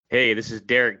Hey, this is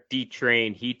Derek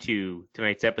D-Train He2.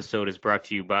 Tonight's episode is brought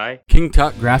to you by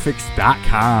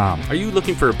KingTutGraphics.com. Are you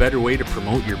looking for a better way to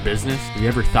promote your business? Have you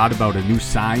ever thought about a new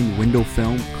sign, window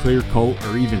film, clear coat,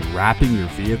 or even wrapping your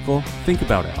vehicle? Think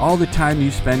about it. All the time you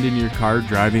spend in your car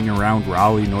driving around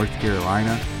Raleigh, North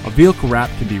Carolina, a vehicle wrap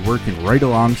can be working right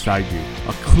alongside you.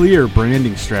 A clear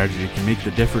branding strategy can make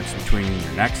the difference between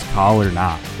your next call or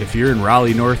not. If you're in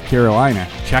Raleigh, North Carolina,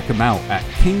 check them out at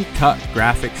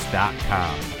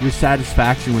KingTutGraphics.com. Your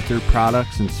satisfaction with their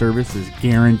products and service is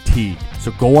guaranteed. So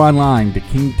go online to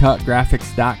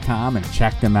KingTutGraphics.com and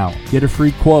check them out. Get a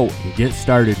free quote and get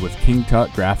started with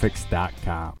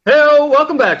KingTutGraphics.com. Hey,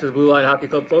 welcome back to the Blue Line Hockey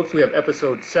Club, folks. We have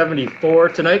episode 74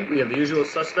 tonight. We have the usual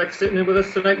suspects sitting in with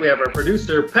us tonight. We have our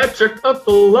producer, Patrick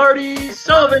Uplardy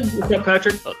Sullivan. What's up,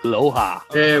 Patrick? Aloha.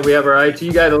 And we have our IT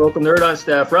guy, the local nerd on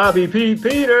staff, Robbie P.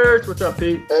 Peters. What's up,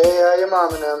 Pete? Hey, how you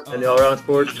mom and them? And the all-around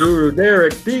sports guru,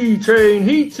 Derek D-Train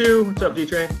He2. What's up,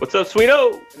 D-Train? What's up,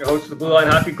 Sweeto? And your host of the Blue Line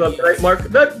Hockey Club tonight, Mark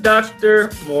the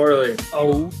Dr. Morley.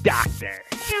 Oh, doctor.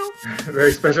 A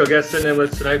very special guest sitting in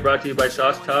with us tonight, brought to you by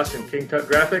Sauce Toss and King Tut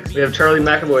Graphics. We have Charlie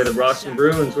McAvoy, the Boston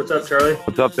Bruins. What's up, Charlie?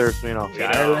 What's up there, Smino?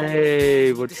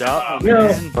 Charlie, what's up, Yeah.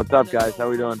 man? What's up, guys? How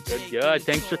we doing? Good.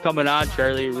 Thanks for coming on,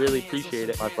 Charlie. Really appreciate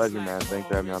it. My pleasure, man. Thanks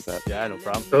for having me on that. Yeah, no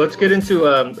problem. So let's get into,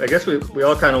 I guess we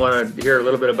all kind of want to hear a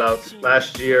little bit about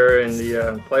last year and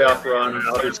the playoff run, and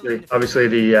obviously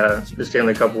the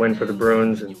Stanley Cup win for the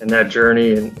Bruins and that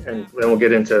journey, and then we'll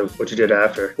get into what you did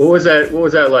after. What was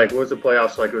that like? What was the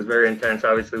playoffs like? It was very intense.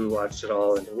 Obviously, we watched it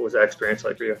all, and what was that experience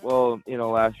like for you? Well,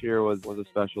 last year was a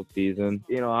special season.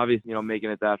 Obviously, making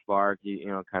it that far,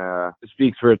 kind of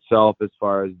speaks for itself as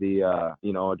far as the,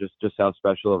 just how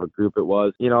special of a group it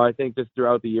was. I think just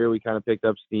throughout the year, we kind of picked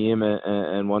up steam,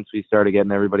 and once we started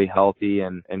getting everybody healthy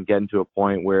and getting to a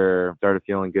point where we started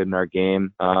feeling good in our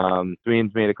game,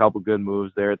 Sweens made a couple good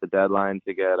moves there at the deadline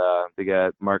to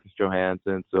get Marcus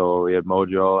Johansson. So we had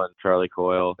Mojo and Charlie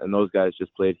Coyle, and those guys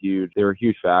just played huge. They were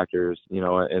huge factors,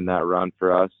 in that run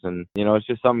for us. And, it's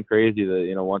just something crazy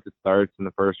that, once it starts in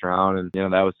the first round, and,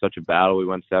 that was such a battle. We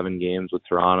went 7 games with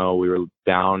Toronto. We were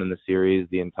down in the series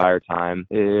the entire time.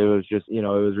 It was just, it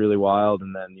was really wild.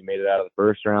 And then you made it out of the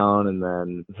first round, and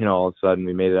then, all of a sudden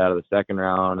we made it out of the second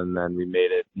round, and then we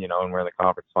made it, and we're in the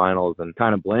conference finals, and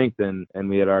kind of blinked, and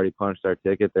we had already punched our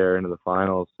ticket there into the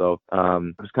finals. So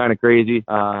it was kind of crazy.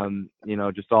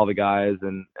 Just all the guys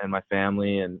and my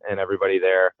family and everybody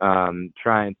there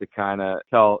trying to kind of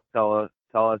tell us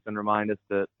and remind us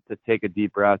to take a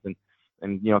deep breath and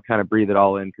kind of breathe it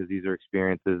all in, because these are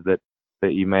experiences that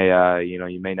you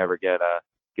may never get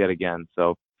again.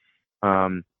 So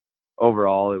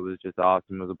overall, it was just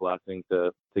awesome. It was a blessing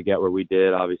to get where we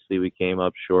did. Obviously, we came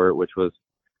up short, which was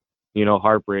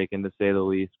heartbreaking to say the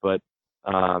least. But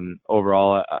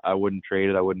overall, I wouldn't trade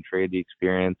it. I wouldn't trade the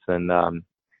experience and and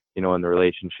the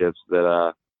relationships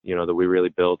that that we really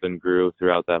built and grew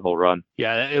throughout that whole run.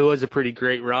 Yeah, it was a pretty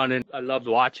great run, and I loved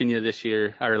watching you this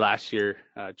year, or last year,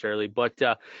 Charlie. But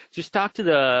just talk to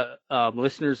the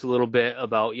listeners a little bit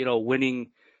about, winning,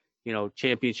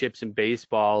 championships in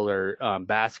baseball or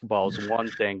basketball is one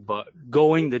thing, but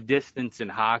going the distance in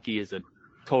hockey is a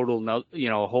total,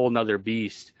 a whole nother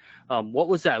beast. What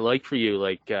was that like for you?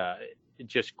 Like,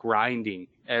 just grinding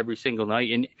every single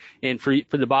night, and for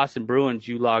the Boston Bruins,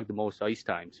 you logged the most ice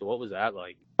time. So what was that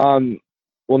like?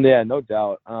 Well, yeah, no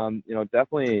doubt.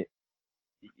 Definitely,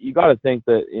 you got to think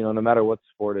that no matter what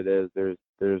sport it is, there's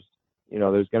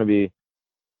going to be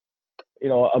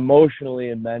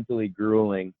emotionally and mentally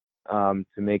grueling to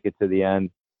make it to the end.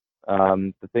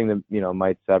 The thing that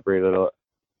might separate it a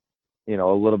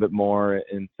little bit more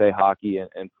in, say, hockey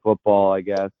and football, I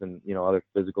guess, and other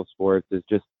physical sports is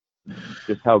just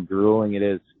how grueling it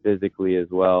is physically as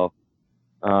well.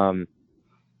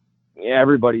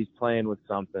 Everybody's playing with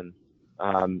something,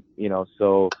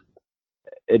 so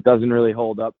it doesn't really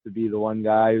hold up to be the one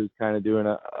guy who's kind of doing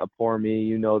a poor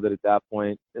me. That at that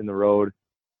point in the road,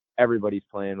 everybody's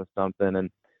playing with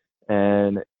something,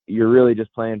 and you're really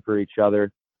just playing for each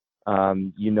other.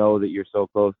 That you're so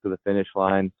close to the finish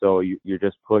line, so you're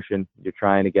just pushing, you're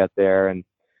trying to get there and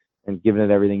giving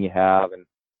it everything you have, and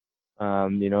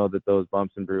that those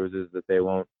bumps and bruises, that they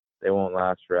won't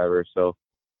last forever. So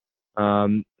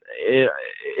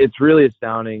it's really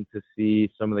astounding to see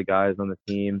some of the guys on the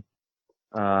team,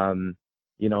 and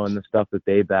the stuff that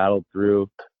they battled through,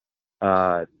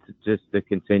 to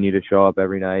continue to show up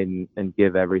every night and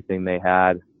give everything they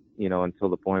had, until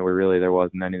the point where really there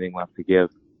wasn't anything left to give.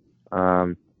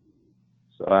 So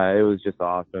it was just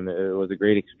awesome. It was a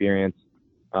great experience.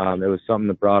 It was something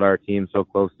that brought our team so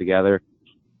close together.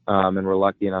 And we're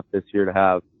lucky enough this year to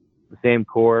have the same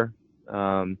core,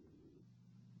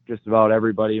 just about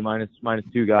everybody minus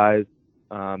two guys,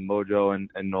 Mojo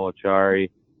and Nola Chari,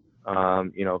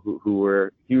 who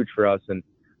were huge for us and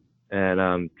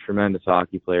tremendous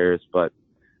hockey players. But,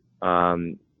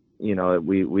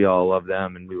 we all love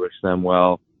them and we wish them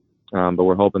well. But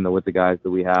we're hoping that with the guys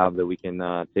that we have that we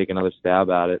can take another stab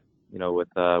at it, with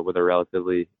a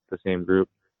relatively the same group.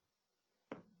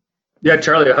 Yeah,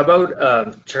 Charlie, how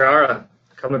about Chara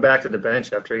coming back to the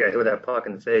bench after he got hit with that puck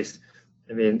in the face?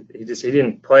 I mean, he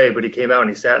didn't play, but he came out and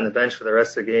he sat on the bench for the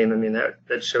rest of the game. I mean,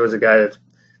 that shows a guy that,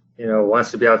 wants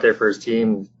to be out there for his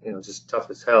team, just tough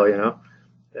as hell,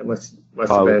 That must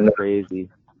have been crazy.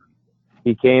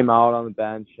 He came out on the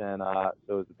bench, and so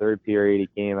it was the third period.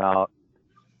 He came out,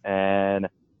 and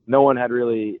no one had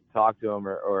really talked to him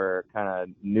or kind of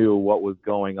knew what was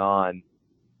going on.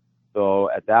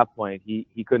 So at that point, he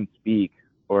couldn't speak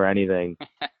or anything.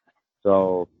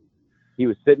 So he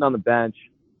was sitting on the bench,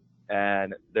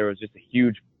 and there was just a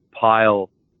huge pile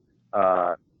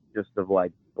just of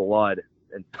like blood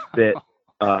and spit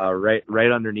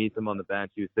right underneath him on the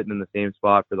bench. He was sitting in the same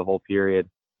spot for the whole period.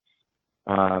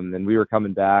 And we were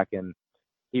coming back, and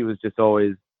he was just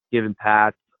always giving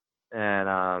pats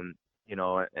and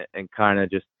and kind of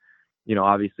just,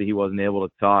 obviously he wasn't able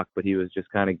to talk, but he was just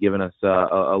kind of giving us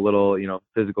a little,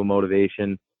 physical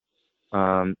motivation,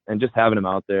 and just having him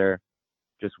out there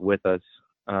just with us.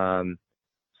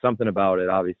 Something about it.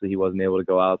 Obviously he wasn't able to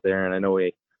go out there, and I know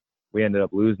we ended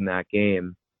up losing that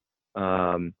game.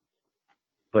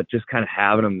 But just kind of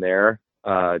having him there,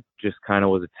 just kind of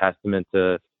was a testament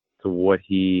to what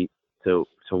to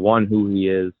one, who he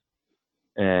is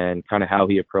and kind of how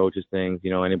he approaches things.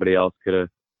 Anybody else could have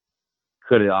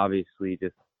obviously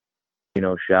just,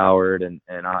 showered and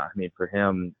I mean, for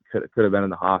him, could have been in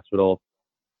the hospital,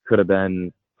 could have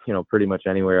been, pretty much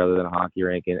anywhere other than a hockey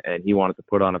rink. And he wanted to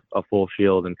put on a full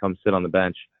shield and come sit on the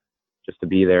bench just to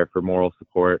be there for moral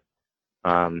support.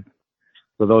 So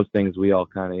those things we all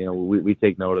kind of, we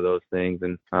take note of those things.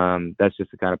 And that's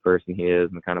just the kind of person he is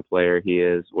and the kind of player he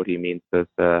is, what he means to us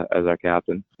as our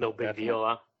captain. No big deal,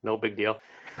 huh? No big deal.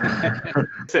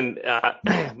 Listen,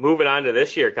 moving on to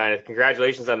this year, kind of,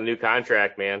 congratulations on the new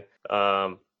contract, man.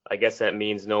 I guess that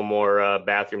means no more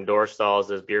bathroom door stalls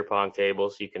as beer pong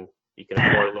tables. You can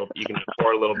afford a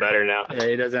little better now. Yeah,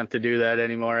 he doesn't have to do that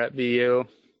anymore at BU.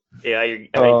 Yeah, you're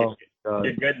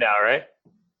good now, right?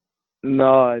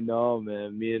 No, I know,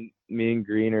 man. Me and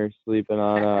Green are sleeping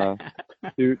on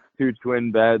two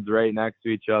twin beds right next to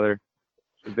each other.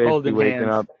 We're basically Holding waking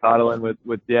hands. up, cuddling with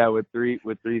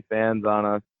three fans on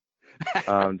us.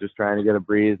 Just trying to get a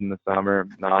breeze in the summer.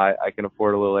 No, I can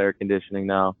afford a little air conditioning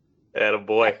now.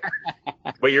 Attaboy.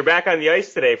 But you're back on the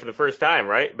ice today for the first time,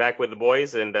 right? Back with the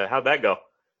boys, and how'd that go?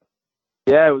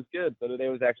 Yeah, it was good. So today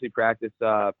was actually practice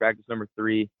number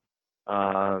 3,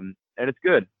 and it's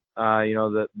good.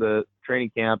 The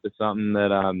training camp is something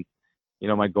that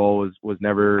my goal was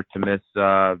never to miss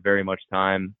very much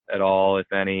time at all,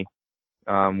 if any.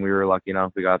 We were lucky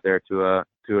enough we got there to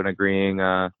an agreement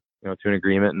and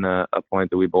a point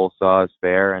that we both saw as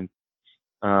fair. And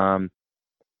I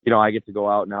get to go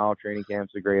out now. Training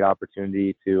camp's a great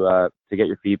opportunity to get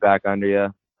your feet back under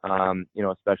you.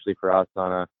 Especially for us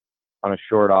on a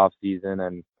short off season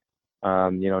and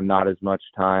not as much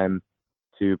time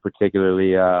to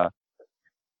particularly kind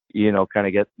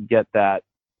of get that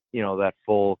that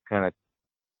full kind of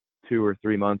 2 or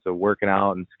 3 months of working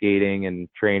out and skating and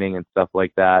training and stuff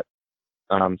like that.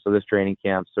 So this training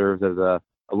camp serves as a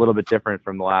little bit different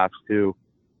from the last 2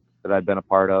 that I've been a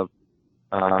part of.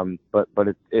 But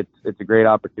it's a great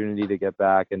opportunity to get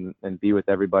back and be with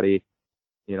everybody,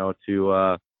 to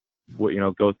go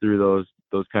through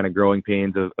those kind of growing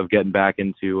pains of getting back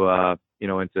into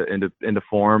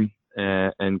form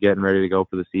and getting ready to go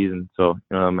for the season. So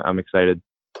I'm excited.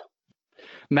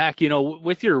 Mac,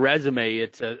 with your resume,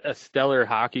 it's a stellar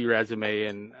hockey resume,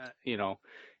 and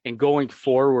and going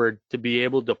forward to be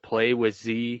able to play with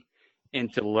Z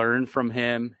and to learn from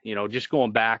him, just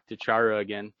going back to Chara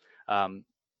again,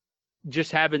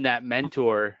 just having that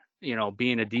mentor,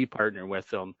 being a D partner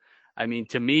with him. I mean,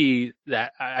 to me,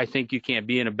 that I think you can't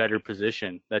be in a better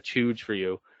position. That's huge for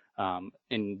you,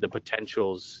 and the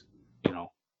potential's,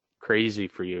 crazy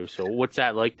for you. So what's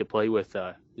that like to play with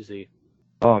Z?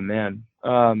 Oh man.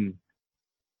 Every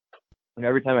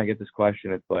time I get this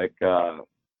question, it's like, I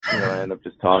end up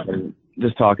just talking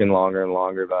longer and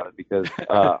longer about it because,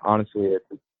 honestly,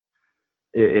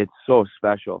 it's so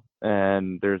special,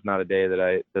 and there's not a day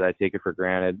that I take it for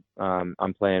granted.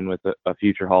 I'm playing with a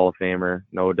future Hall of Famer,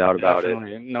 no doubt about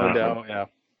Definitely. it. No doubt. Yeah.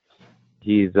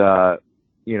 He's,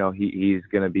 he's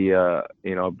going to be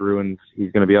Bruins.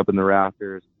 He's going to be up in the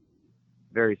rafters.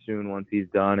 very soon once he's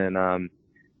done, and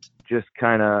just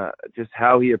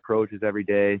how he approaches every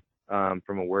day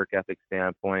from a work ethic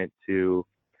standpoint to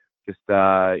just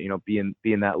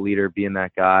being that leader, being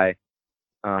that guy.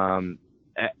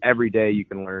 Every day you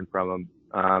can learn from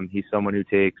him. He's someone who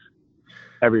takes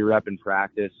every rep in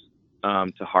practice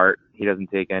to heart. He doesn't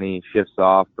take any shifts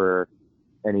off or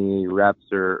any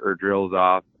reps or drills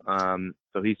off.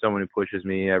 So he's someone who pushes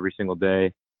me every single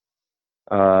day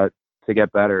to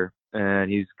get better, and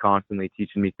he's constantly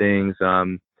teaching me things.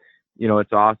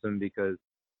 It's awesome because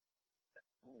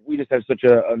we just have such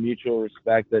a mutual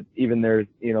respect that even there's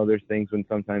things when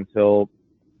sometimes he'll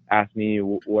ask me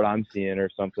what I'm seeing or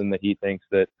something that he thinks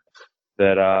that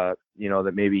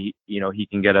maybe he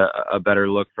can get a better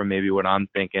look from maybe what I'm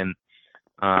thinking.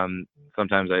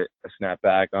 Sometimes I snap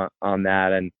back on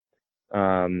that and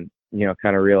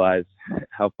kind of realize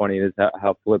how funny it is,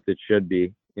 how flipped it should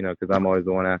be, because I'm always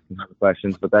the one asking the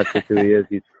questions, but that's just who he is.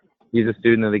 He's a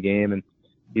student of the game, and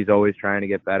he's always trying to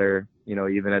get better,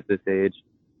 even at this age,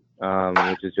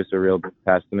 which is just a real big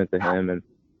testament to him. And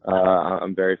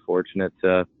I'm very fortunate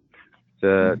to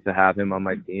have him on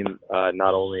my team,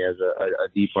 not only as a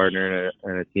D partner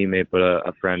and a teammate, but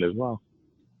a friend as well.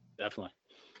 Definitely.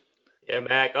 Yeah,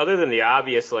 Mac, other than the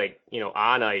obvious,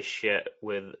 on ice shit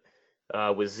with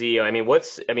Zio,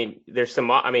 there's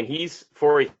some, he's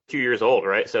 42 years old,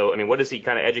 right? So, what has he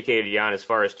kind of educated you on as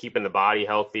far as keeping the body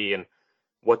healthy and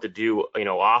what to do,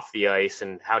 off the ice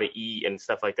and how to eat and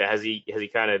stuff like that? Has he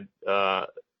kind of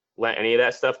lent any of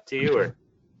that stuff to you, or?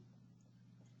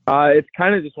 It's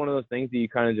kind of just one of those things that you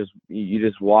kind of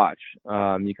just watch.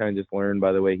 You kind of just learn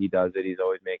by the way he does it. He's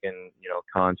always making,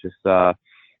 conscious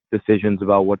decisions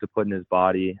about what to put in his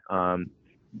body. I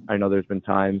know there's been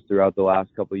times throughout the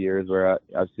last couple of years where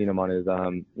I've seen him on his,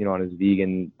 on his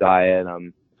vegan diet.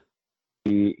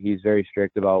 He's very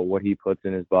strict about what he puts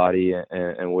in his body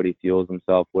and what he fuels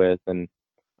himself with. And,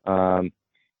 I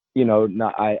don't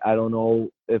know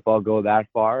if I'll go that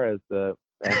far as to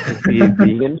be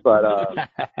vegan, but,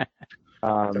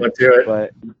 don't do it.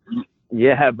 But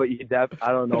yeah, but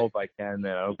I don't know if I can,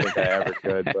 man. I don't think I ever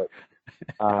could,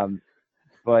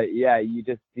 but yeah, you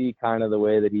just see kind of the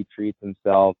way that he treats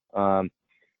himself.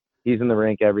 He's in the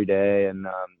rink every day, and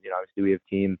obviously we have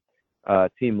team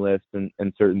lifts and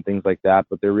certain things like that.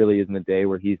 But there really isn't a day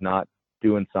where he's not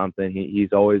doing something.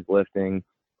 He's always lifting.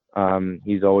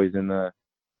 He's always in the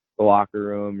locker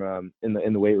room,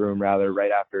 in the weight room rather,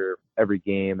 right after every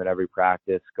game and every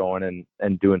practice, going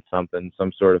and doing something,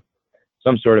 some sort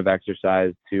of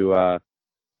exercise to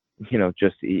he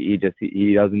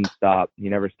doesn't stop. He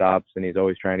never stops, and he's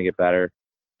always trying to get better.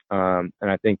 And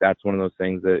I think that's one of those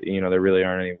things that, there really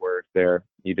aren't any words there.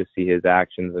 You just see his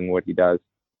actions and what he does.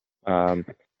 And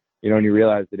you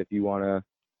realize that if you want to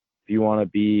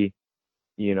be,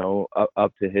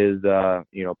 up to his,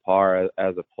 par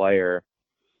as a player,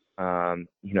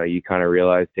 you kind of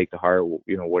realize, take to heart,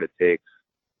 what it takes.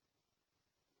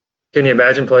 Can you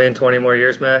imagine playing 20 more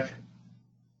years, Mac?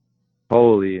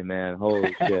 Holy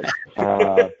shit.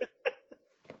 I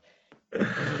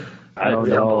don't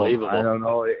know.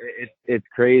 It's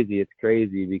crazy. It's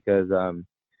crazy because,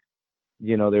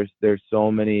 there's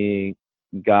so many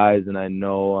guys, and I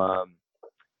know,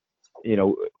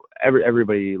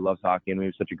 everybody loves hockey, and we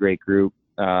have such a great group,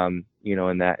 in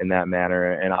that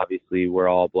manner. And obviously we're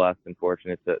all blessed and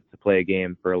fortunate to play a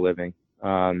game for a living.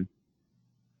 But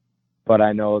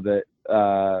I know that,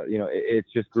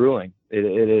 it's just grueling. It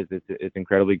is. It's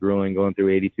incredibly grueling going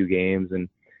through 82 games and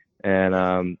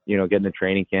getting to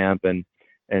training camp and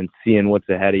seeing what's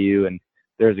ahead of you. And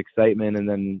there's excitement. And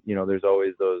then, there's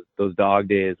always those dog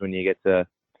days when you get to,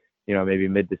 maybe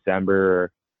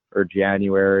mid-December or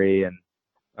January and,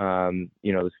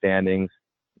 the standings,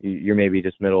 you're maybe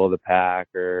just middle of the pack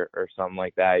or something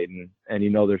like that. And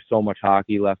there's so much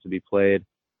hockey left to be played.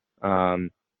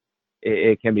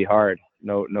 It can be hard.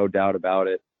 No doubt about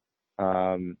it.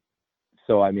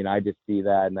 So, I just see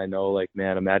that, and I know,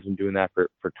 man, imagine doing that for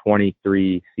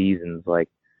 23 seasons.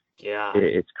 Yeah,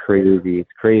 it's crazy.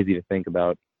 It's crazy to think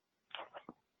about.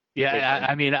 Yeah,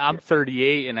 I'm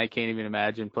 38, and I can't even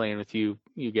imagine playing with you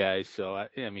guys. So,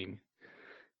 you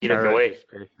don't wait.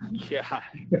 Yeah, I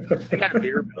got a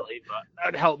beer belly, but that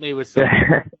would help me with some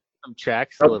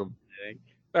checks a little bit.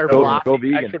 Or go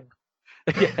vegan.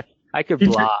 I could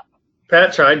block.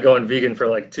 Pat tried going vegan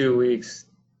for 2 weeks.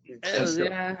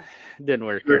 Yeah, didn't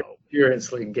work. You're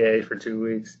instantly gay for 2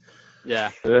 weeks. Yeah.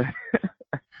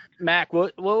 Mac,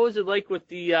 what was it like with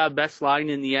the best line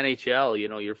in the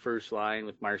NHL? Your first line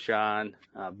with Marchand,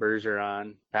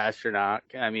 Bergeron, Pasternak.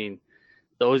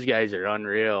 Those guys are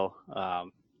unreal.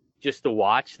 Just to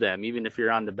watch them, even if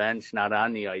you're on the bench, not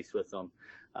on the ice with them.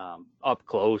 up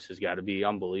close has got to be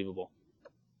unbelievable.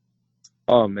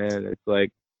 Oh man, it's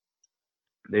like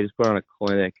they just put on a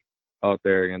clinic out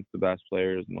there against the best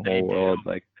players in the whole world.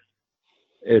 Like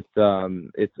it's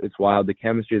wild. The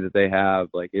chemistry that they have,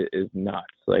 like, it is nuts.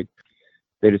 Like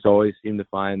they just always seem to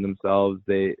find themselves.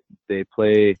 They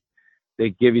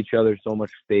give each other so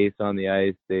much space on the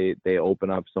ice. They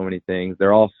open up so many things.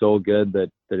 They're all so good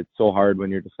that it's so hard when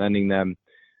you're defending them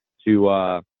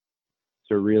to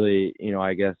really,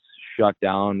 I guess, shut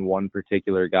down one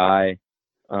particular guy,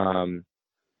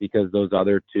 because those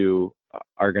other two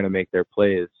are going to make their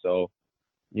plays. So,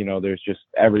 there's just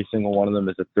every single one of them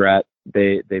is a threat.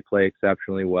 They play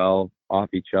exceptionally well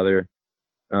off each other.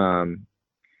 Berge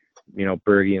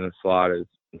in the slot is,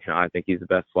 I think he's the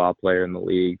best slot player in the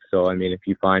league. So, I mean, if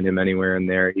you find him anywhere in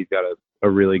there, he's got a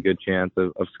really good chance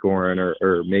of scoring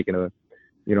or making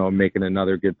making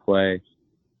another good play.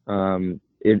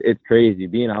 It's crazy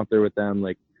being out there with them.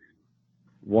 Like,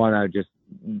 one, I just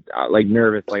like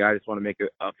nervous. Like, I just want to make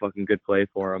a fucking good play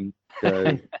for them.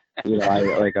 Cause,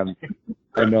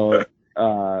 I know,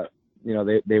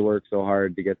 they work so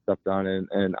hard to get stuff done,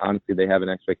 and honestly, they have an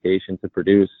expectation to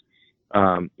produce,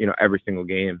 every single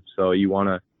game. So you want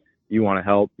to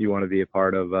help, you want to be a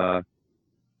part of, a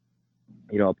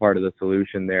part of the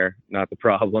solution there, not the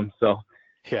problem. So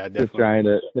yeah, definitely. Just trying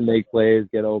to make plays,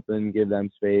 get open, give them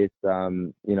space.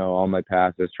 All my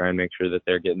passes, try and make sure that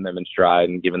they're getting them in stride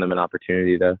and giving them an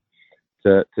opportunity to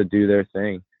do their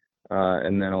thing.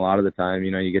 And then a lot of the time,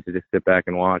 you get to just sit back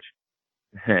and watch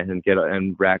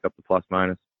and rack up the plus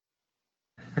minus.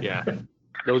 Yeah.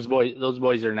 Those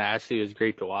boys are nasty. It was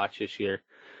great to watch this year.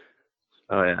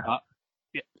 Oh yeah.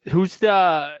 Who's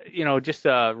the, just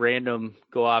a random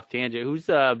go off tangent, who's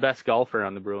the best golfer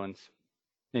on the Bruins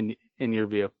in your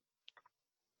view?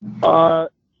 So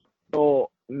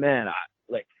man,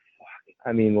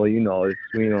 Sweeney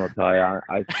will tell you,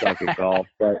 I suck at golf,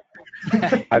 but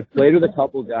I've played with a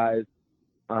couple guys.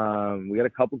 We got a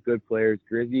couple good players.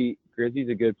 Grizzy's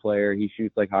a good player. He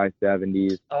shoots like high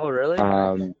 70s. Oh, really?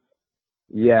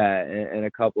 Yeah, and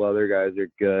a couple other guys are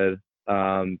good.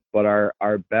 But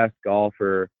our best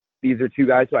golfer, these are two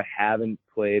guys who I haven't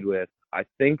played with. I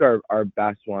think our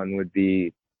best one would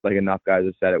be, like enough guys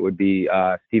have said it, would be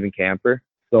Steven Camper.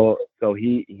 So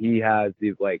he has the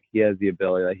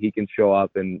ability, like he can show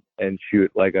up and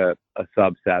shoot like a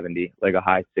sub 70, like a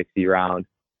high 60 round.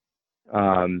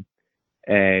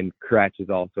 And Kretsch is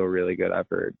also really good. I've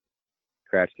heard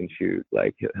Kretsch can shoot,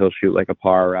 like he'll shoot like a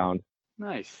par round.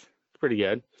 Nice. It's pretty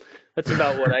good. That's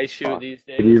about what I shoot these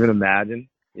days. Can you even imagine?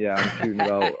 Yeah, I'm shooting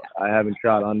about, I haven't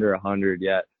shot under 100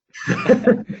 yet.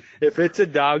 If it's a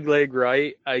dog leg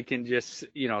right, I can just,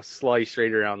 slice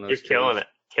right around those. You're killing it.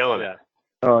 Killing it.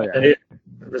 Oh, yeah. And if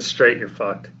it's straight, you're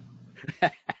fucked.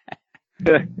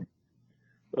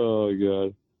 Oh,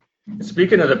 God.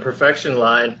 Speaking of the perfection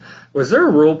line, was there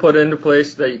a rule put into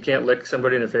place that you can't lick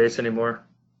somebody in the face anymore?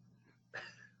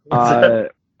 I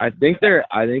think there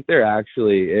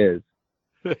actually is.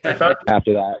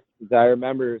 After that, I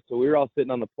remember. So we were all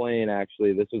sitting on the plane.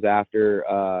 Actually, this was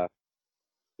after.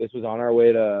 This was on our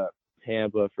way to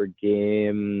Tampa for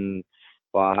Game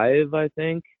 5, I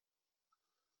think.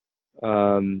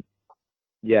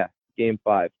 Yeah, Game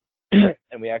 5, and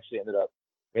we actually ended up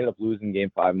losing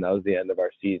Game 5, and that was the end of our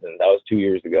season. That was 2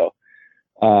 years ago.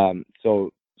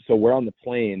 So we're on the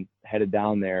plane headed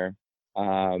down there,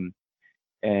 and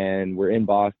we're in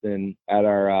Boston at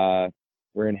our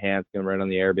we're in Hanscom right on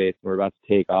the airbase, and we're about to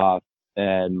take off,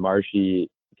 and Marshy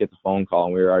gets a phone call,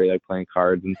 and we were already like playing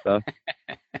cards and stuff.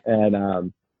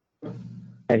 And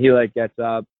he like gets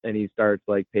up and he starts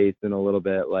like pacing a little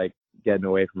bit, like getting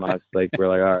away from us. Like we're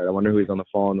like, all right, I wonder who he's on the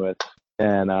phone with.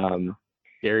 And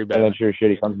Gary and then sure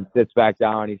shit, he comes and sits back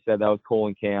down. He said that was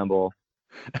Colin Campbell,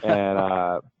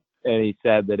 and he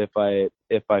said that if I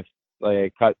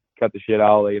like cut the shit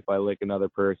out, like if I lick another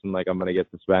person, like I'm gonna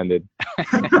get suspended.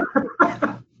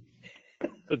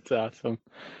 That's awesome.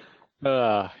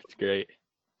 It's great.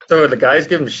 So the guys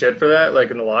give him shit for that,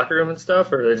 like in the locker room and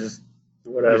stuff, or they just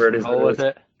whatever it is? Roll with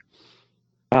it.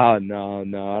 Oh no,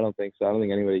 I don't think so. I don't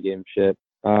think anybody gave him shit.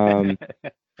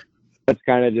 That's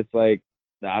kind of just like,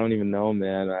 I don't even know,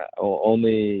 man.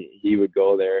 Only he would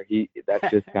go there. That's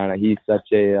just kind of, he's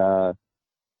such a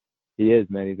he is,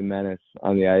 man. He's a menace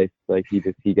on the ice. Like he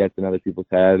gets in other people's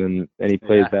head, and he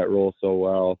plays that role so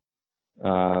well.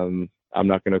 I'm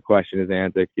not going to question his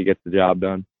antics. He gets the job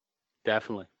done.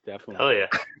 Definitely. Oh yeah.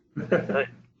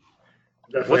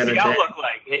 What's the outlook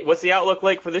like? Hey, what's the outlook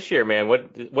like for this year, man?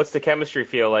 What's the chemistry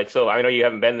feel like? So I know you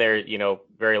haven't been there,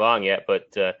 very long yet,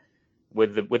 but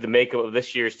with the makeup of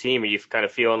this year's team, are you kind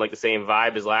of feeling like the same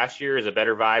vibe as last year? Is a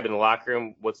better vibe in the locker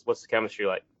room? What's the chemistry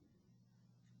like?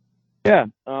 Yeah.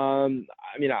 I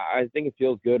mean, I think it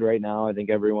feels good right now. I think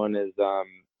everyone is,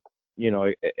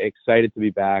 excited to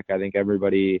be back. I think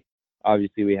everybody,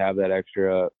 obviously we have that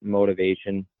extra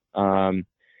motivation. I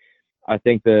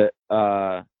think that,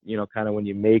 kind of when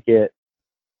you make it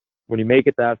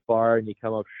that far and you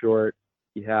come up short,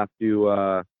 you have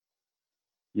to,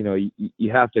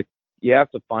 you have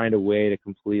to find a way to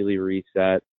completely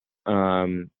reset,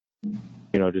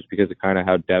 just because of kind of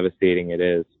how devastating it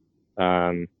is.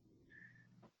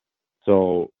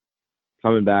 So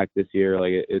coming back this year,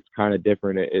 like it's kind of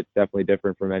different. It's definitely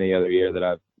different from any other year that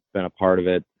I've been a part of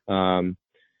it. You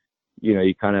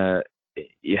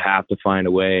have to find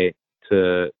a way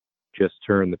to just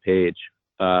turn the page.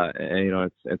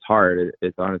 And it's hard.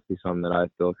 It's honestly something that I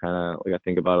still kind of I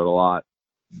think about it a lot.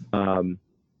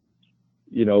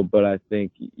 But I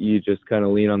think you just kind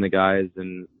of lean on the guys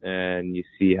and you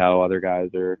see how other guys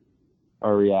are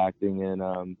reacting and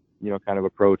kind of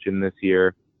approaching this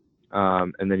year.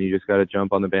 And then you just got to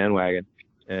jump on the bandwagon.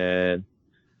 And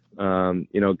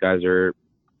guys are,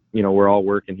 we're all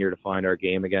working here to find our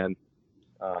game again.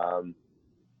 And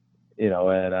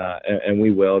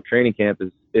we will. Training camp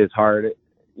is hard.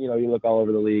 You look all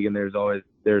over the league and there's the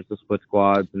split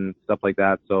squads and stuff like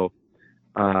that. So,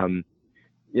 on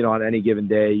any given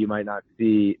day, you might not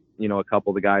see, a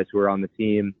couple of the guys who are on the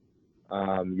team.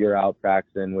 You're out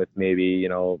practicing with maybe,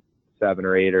 7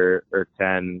 or 8 or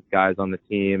 10 guys on the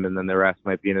team, and then the rest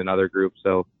might be in another group.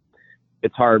 So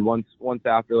it's hard once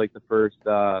after like the first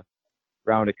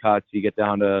round of cuts, you get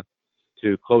down to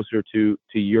closer to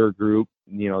your group,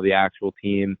 the actual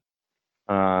team.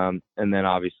 And then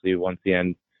obviously once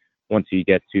you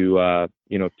get to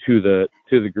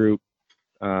the group,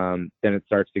 then it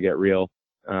starts to get real.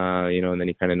 And then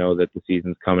you kind of know that the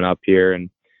season's coming up here and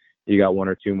you got 1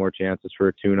 or 2 more chances for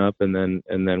a tune-up, and then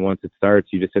once it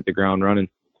starts, you just hit the ground running,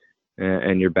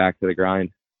 and you're back to the grind.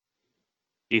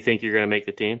 Do you think you're going to make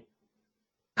the team?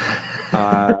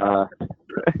 I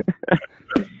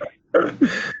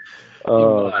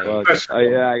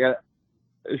got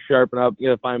to sharpen up,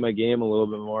 find my game a little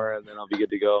bit more, and then I'll be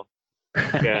good to go.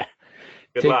 Yeah.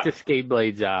 Good Take luck. the skate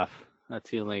blades off.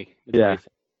 That's the only. Yeah.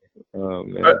 Oh,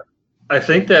 man. I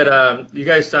think that you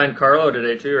guys signed Carlo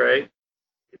today too, right?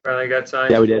 He finally got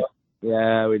signed. Yeah, we did.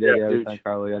 Yeah, we did. Yeah, we signed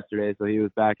Carlo yesterday, so he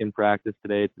was back in practice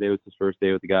today. Today was his first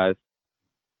day with the guys.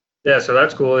 Yeah, so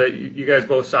that's cool. You guys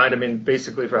both signed. I mean,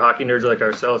 basically for hockey nerds like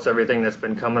ourselves, everything that's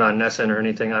been coming on Nesson or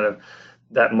anything out of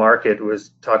that market was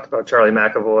talked about Charlie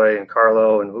McAvoy and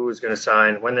Carlo and who was going to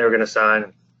sign, when they were going to sign,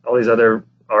 and all these other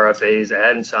RFAs that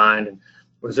hadn't signed. And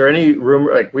was there any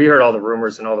rumor, like we heard all the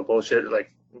rumors and all the bullshit,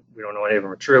 like we don't know any of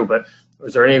them are true, but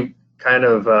was there any kind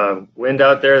of wind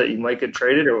out there that you might get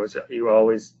traded, or was you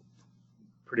always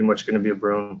pretty much going to be a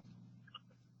Bruin?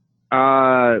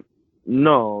 No,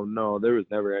 there was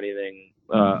never anything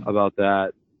about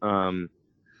that. At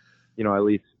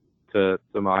least to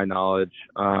my knowledge,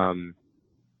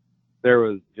 there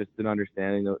was just an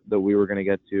understanding that we were going to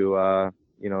get to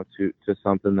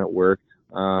something that worked.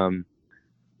 No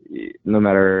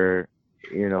matter,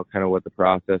 kind of what the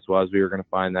process was, we were going to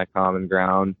find that common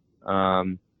ground.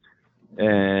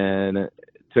 And it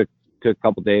took a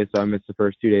couple days, so I missed the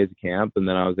first 2 days of camp, and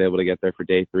then I was able to get there for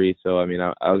day 3. So, I mean,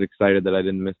 I was excited that I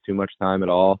didn't miss too much time at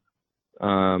all.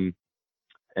 And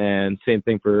same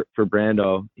thing for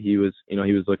Brando. He was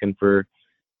looking for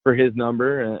his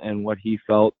number and what he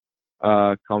felt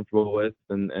comfortable with,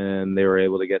 and they were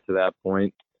able to get to that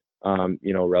point,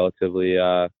 relatively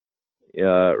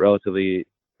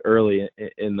early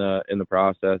in the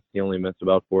process. He only missed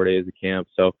about 4 days of camp.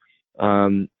 So,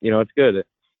 it's good.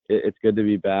 It's good to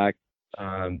be back.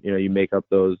 You make up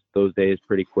those days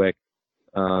pretty quick,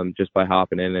 just by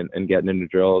hopping in and getting into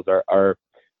drills. Our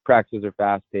practices are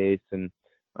fast paced and,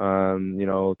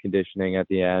 conditioning at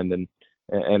the end and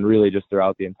really just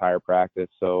throughout the entire practice.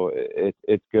 So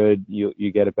it's good.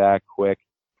 You get it back quick,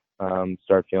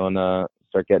 start getting to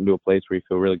a place where you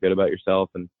feel really good about yourself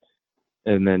and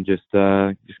then just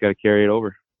got to carry it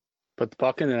over. Put the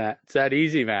puck in the net. It's that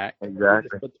easy, Matt. Exactly.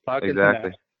 Just put the puck in the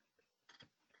net.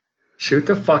 Shoot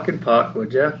the fucking puck,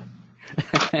 would you?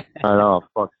 I know,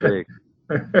 fuck's sake.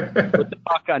 Put the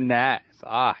puck on net.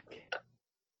 Fuck.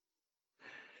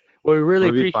 Well, we really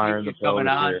appreciate you coming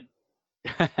on.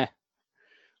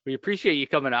 We appreciate you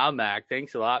coming on, Mac.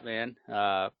 Thanks a lot, man.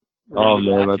 Man,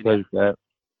 my pleasure.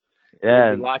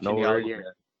 Yeah, no worries.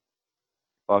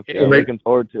 Fuck yeah, looking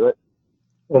forward to it.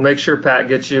 We'll make sure Pat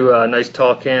gets you a nice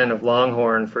tall can of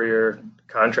Longhorn for your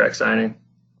contract signing.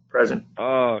 present.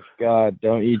 Oh God,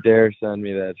 don't you dare send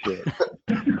me that shit.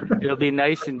 It'll be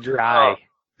nice and dry.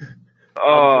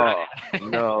 Oh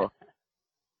no.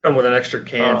 Come with an extra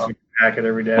can so you can pack it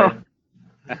every day.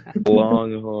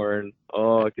 Longhorn.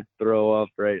 Oh, I could throw up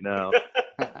right now.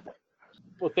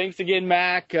 Well, thanks again,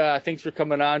 Mac. Thanks for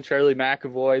coming on, Charlie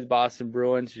McAvoy, the Boston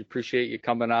Bruins. We appreciate you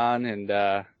coming on, and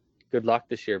good luck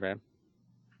this year, man.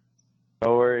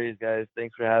 No worries, guys.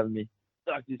 Thanks for having me.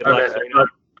 Talk to you Okay. soon.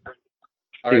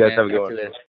 All See you right, guys. Have a man. good one. After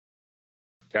this.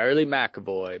 Charlie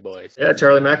McAvoy, boys. Yeah,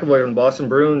 Charlie McAvoy from Boston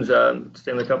Bruins,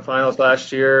 Stanley Cup Finals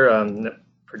last year.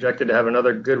 Projected to have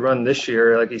another good run this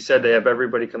year. Like he said, they have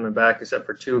everybody coming back except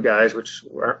for two guys, which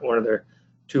aren't one of their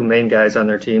two main guys on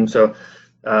their team. So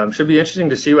should be interesting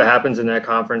to see what happens in that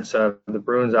conference. The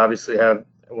Bruins obviously have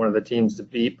one of the teams to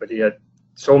beat, but he had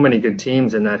so many good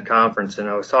teams in that conference. And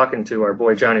I was talking to our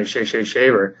boy Johnny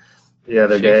Shaver the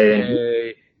other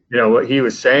day, and what he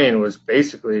was saying was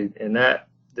basically in that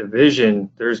division,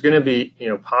 there's going to be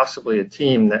possibly a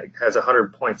team that has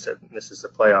 100 points that misses the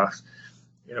playoffs.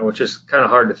 Which is kind of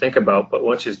hard to think about, but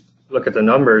once you look at the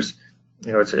numbers,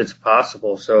 it's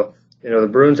possible. So, the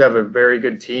Bruins have a very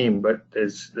good team, but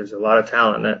there's a lot of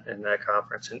talent in that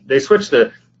conference. And they switched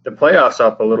the playoffs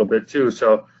up a little bit too.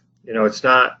 So, it's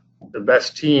not the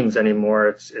best teams anymore.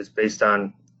 It's based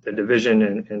on the division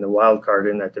and the wild card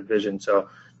in that division. So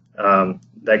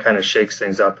that kind of shakes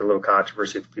things up, a little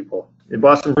controversy for people. The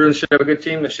Boston Bruins should have a good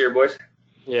team this year, boys.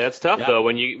 Yeah, it's tough though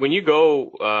when you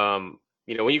go.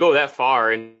 When you go that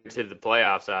far into the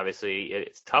playoffs, obviously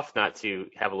it's tough not to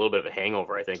have a little bit of a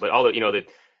hangover, I think. But all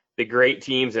the great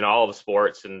teams in all of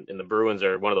sports, and the Bruins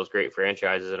are one of those great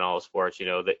franchises in all of sports.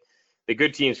 That the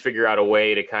good teams figure out a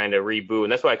way to kind of reboot,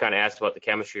 and that's why I kind of asked about the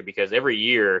chemistry, because every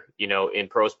year, in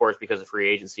pro sports, because of free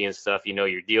agency and stuff,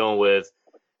 you're dealing with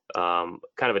kind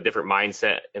of a different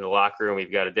mindset in the locker room.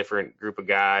 We've got a different group of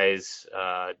guys,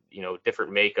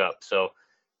 different makeup, so.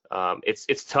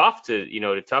 It's tough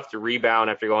to rebound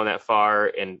after going that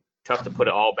far, and tough to put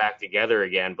it all back together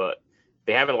again. But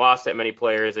they haven't lost that many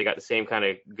players. They got the same kind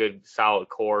of good, solid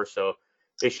core, so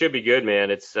they should be good,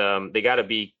 man. It's they got to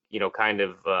be kind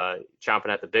of chomping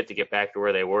at the bit to get back to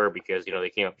where they were, because they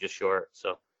came up just short.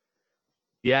 So.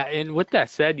 Yeah, and with that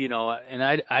said, and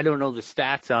I don't know the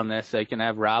stats on this. I can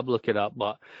have Rob look it up,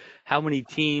 but how many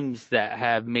teams that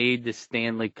have made the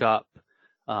Stanley Cup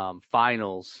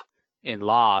finals and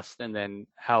lost, and then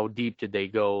how deep did they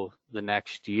go the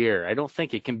next year? I don't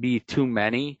think it can be too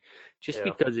many,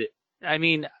 because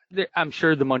I'm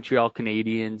sure the Montreal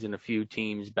Canadiens and a few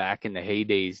teams back in the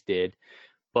heydays did,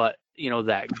 but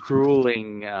that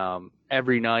grueling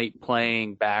every night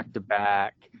playing back to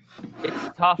back,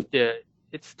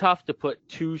 it's tough to put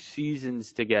two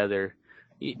seasons together.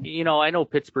 I know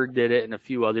Pittsburgh did it, and a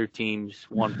few other teams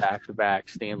won back to back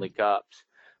Stanley Cups,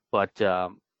 but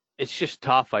it's just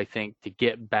tough, I think, to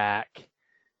get back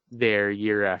there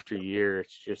year after year.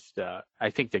 It's just I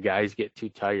think the guys get too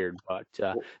tired, but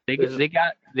they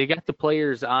got the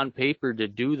players on paper to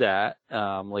do that.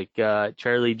 Like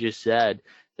Charlie just said,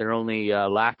 they're only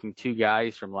lacking two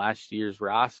guys from last year's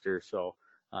roster. So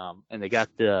and they got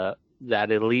that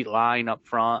elite line up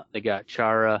front. They got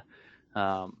Chara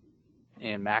and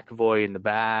McAvoy in the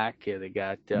back. They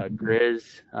got Grizz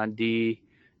on D.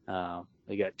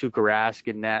 They got Tuukka Rask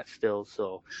in net still,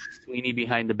 so Sweeney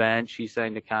behind the bench. He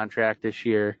signed a contract this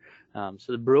year.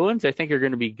 So the Bruins, I think, are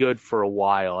going to be good for a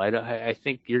while. I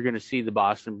think you're going to see the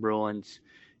Boston Bruins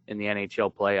in the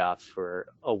NHL playoffs for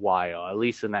a while, at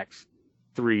least the next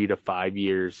 3 to 5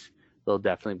 years. They'll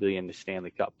definitely be in the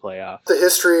Stanley Cup playoffs. The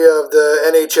history of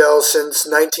the NHL since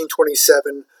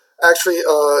 1927, actually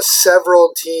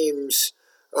several teams,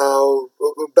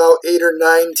 about 8 or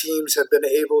 9 teams have been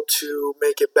able to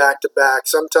make it back-to-back,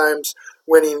 sometimes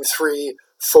winning 3,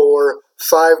 4,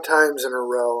 5 times in a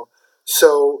row.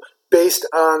 So based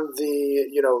on the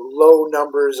low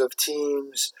numbers of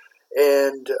teams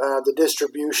and the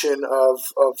distribution of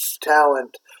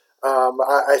talent,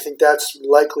 I think that's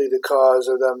likely the cause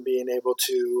of them being able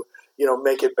to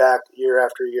make it back year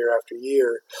after year after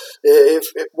year.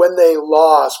 When they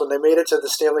made it to the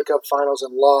Stanley Cup Finals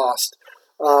and lost,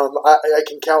 I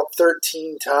can count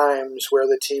 13 times where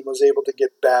the team was able to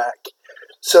get back.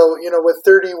 So, with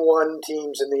 31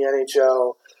 teams in the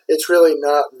NHL, it's really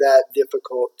not that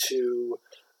difficult to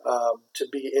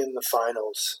be in the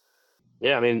finals.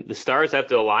 Yeah, I mean, the stars have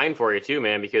to align for you too,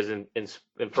 man, because in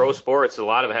pro sports, a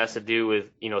lot of it has to do with,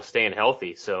 staying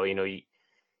healthy. So,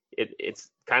 it's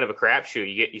kind of a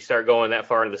crapshoot. You start going that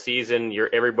far into the season,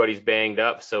 everybody's banged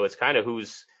up. So it's kind of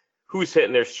who's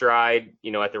hitting their stride,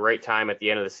 at the right time at the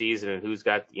end of the season, and who's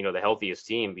got, the healthiest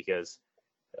team, because,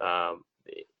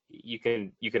 you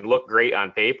can look great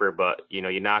on paper, but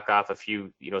you knock off a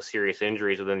few serious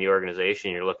injuries within the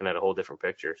organization, you're looking at a whole different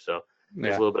picture. So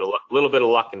there's a little bit of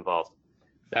luck involved.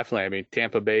 Definitely. I mean,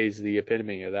 Tampa Bay is the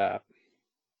epitome of that.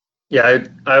 Yeah,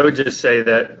 I would just say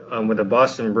that with the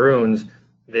Boston Bruins,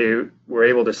 they were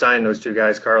able to sign those two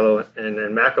guys, Carlo and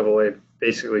McAvoy,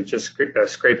 basically just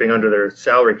scraping under their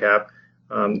salary cap.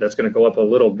 That's going to go up a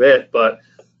little bit, but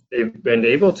they've been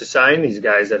able to sign these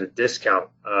guys at a discount.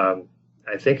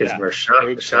 I think it's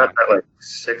Marchand at like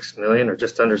 $6 million or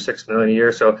just under $6 million a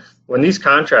year. So when these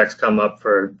contracts come up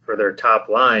for their top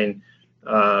line,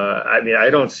 I mean,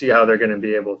 I don't see how they're going to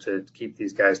be able to keep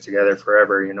these guys together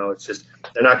forever. It's just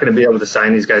they're not going to be able to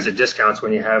sign these guys at discounts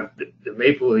when you have the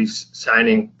Maple Leafs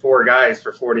signing 4 guys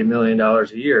for $40 million a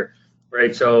year,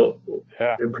 right? So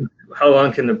how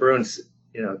long can the Bruins,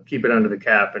 keep it under the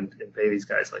cap and pay these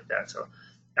guys like that? So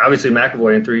obviously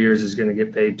McAvoy in 3 years is going to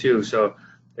get paid too. So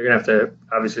they're going to have to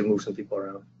obviously move some people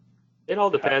around. It all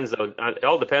depends, though. It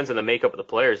all depends on the makeup of the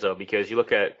players, though, because you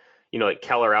look at, like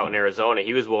Keller out in Arizona,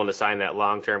 he was willing to sign that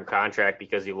long-term contract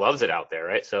because he loves it out there,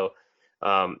 right? So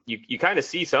you kind of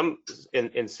see some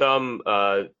in some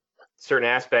certain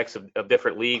aspects of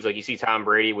different leagues, like you see Tom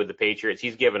Brady with the Patriots,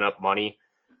 he's given up money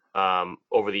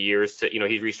over the years to,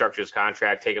 he's restructured his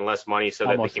contract, taking less money so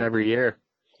almost that they can, every year.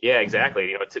 Yeah,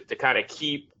 exactly. To kind of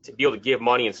to be able to give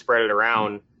money and spread it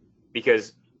around,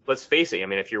 because let's face it, I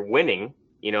mean, if you're winning,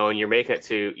 and you're making it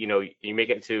to, you make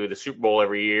it to the Super Bowl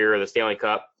every year or the Stanley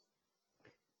Cup,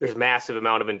 there's massive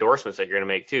amount of endorsements that you're going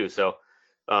to make too. So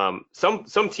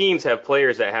some teams have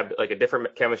players that have like a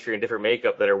different chemistry and different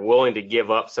makeup that are willing to give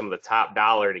up some of the top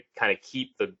dollar to kind of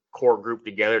keep the core group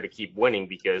together to keep winning,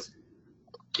 because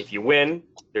if you win,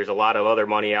 there's a lot of other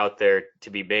money out there to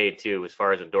be made too, as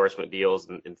far as endorsement deals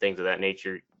and things of that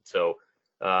nature. So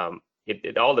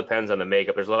it all depends on the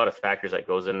makeup. There's a lot of factors that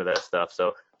goes into that stuff.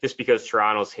 So just because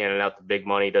Toronto's handing out the big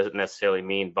money doesn't necessarily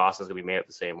mean Boston's going to be made up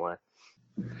the same way.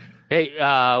 Hey,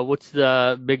 what's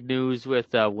the big news with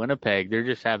Winnipeg? They're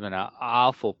just having an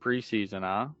awful preseason,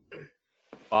 huh?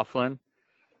 Bufflin.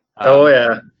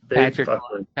 Yeah.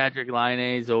 Patrick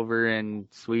Laine's over in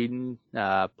Sweden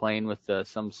playing with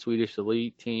some Swedish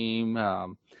elite team.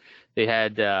 They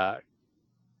had,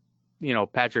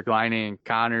 Patrick Laine and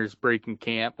Connors breaking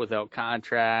camp without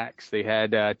contracts. They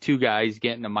had 2 guys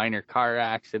get in a minor car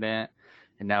accident,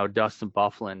 and now Dustin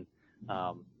Bufflin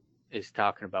is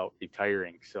talking about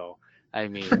retiring. So, I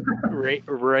mean,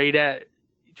 right at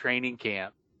training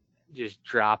camp, just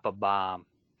drop a bomb.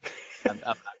 I'm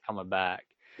not coming back.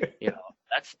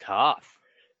 That's tough.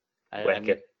 I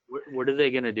mean, what are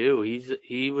they going to do?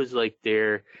 He was like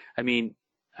there. I mean,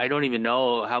 I don't even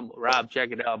know how, Rob,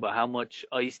 check it out, but how much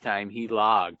ice time he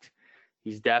logged.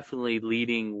 He's definitely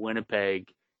leading Winnipeg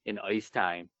in ice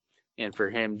time. And for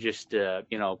him just to,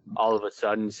 all of a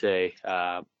sudden say,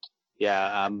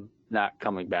 I'm not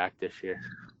coming back this year.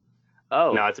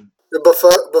 Oh. No,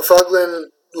 Bufflin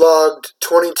logged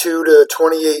 22 to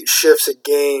 28 shifts a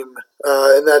game,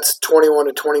 and that's 21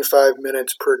 to 25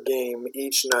 minutes per game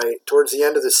each night. Towards the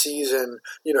end of the season,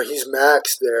 he's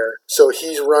maxed there. So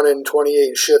he's running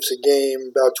 28 shifts a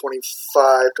game, about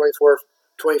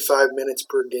 25 minutes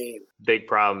per game. Big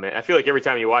problem, man. I feel like every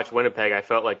time you watch Winnipeg, I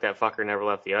felt like that fucker never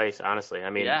left the ice, honestly. I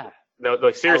mean, no,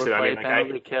 like seriously, I mean,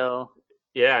 penalty kill.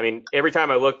 Yeah, I mean, every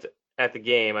time I looked at the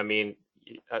game, I mean,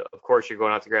 of course you're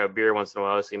going out to grab a beer once in a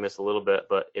while, so you miss a little bit,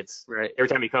 but it's right. Every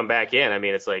time you come back in, I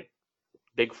mean, it's like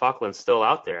Big Fucklin's still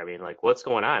out there. I mean, like, what's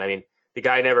going on? I mean, the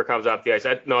guy never comes off the ice.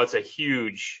 It's a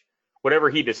huge, whatever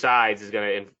he decides is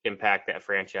going to impact that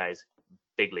franchise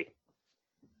bigly.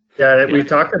 Yeah, we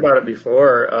talked about it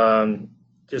before.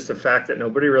 Just the fact that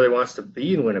nobody really wants to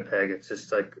be in Winnipeg. It's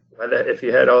just like, if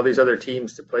you had all these other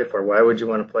teams to play for, why would you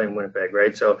want to play in Winnipeg,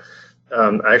 right? So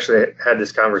I actually had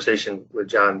this conversation with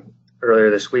John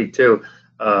earlier this week too,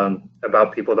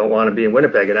 about people don't want to be in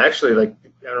Winnipeg. And actually, like, I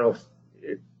don't know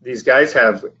if these guys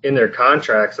have in their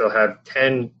contracts, they'll have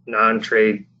 10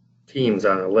 non-trade teams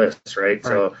on the list, right?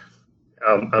 So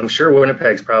I'm sure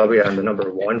Winnipeg's probably on the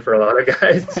number 1 for a lot of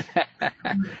guys.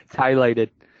 It's highlighted.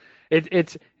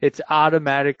 It's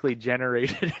automatically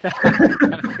generated.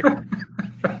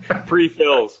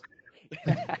 Pre-fills.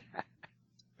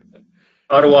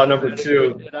 Ottawa number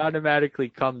 2. It automatically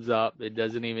comes up. It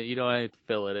doesn't even, you don't have to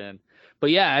fill it in.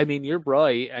 But yeah, I mean, you're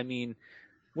right. I mean,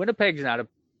 Winnipeg's not a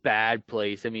bad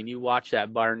place. I mean, you watch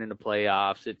that barn in the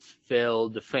playoffs. It's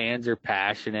filled. The fans are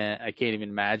passionate. I can't even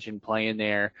imagine playing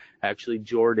there. Actually,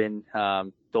 Jordan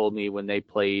told me when they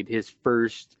played his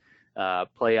first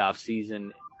playoff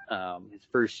season, his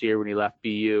first year when he left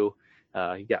BU,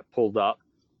 he got pulled up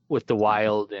with the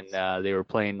Wild, and they were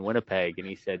playing Winnipeg, and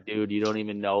he said, dude, you don't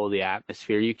even know the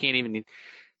atmosphere. You can't even,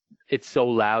 it's so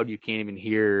loud you can't even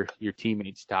hear your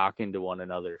teammates talking to one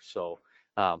another. So,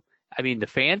 I mean, the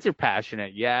fans are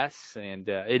passionate, yes, and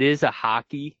it is a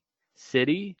hockey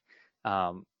city.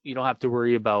 You don't have to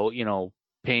worry about,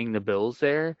 paying the bills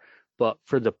there. But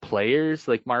for the players,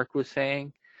 like Mark was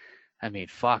saying, I mean,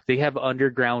 fuck, they have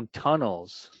underground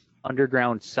tunnels,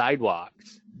 underground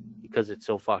sidewalks because it's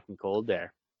so fucking cold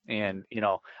there. And,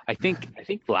 I think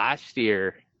last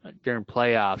year during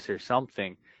playoffs or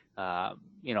something,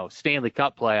 Stanley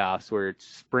Cup playoffs where it's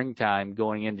springtime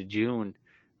going into June,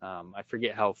 I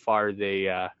forget how far they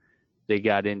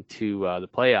got into the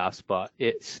playoffs, but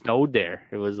it snowed there.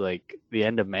 It was like the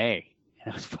end of May.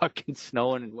 It was fucking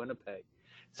snowing in Winnipeg.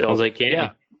 So, Sounds like candy.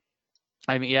 Yeah.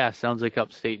 I mean, yeah, sounds like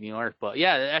upstate New York. But,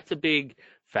 yeah, that's a big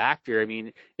factor. I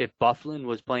mean, if Bufflin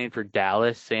was playing for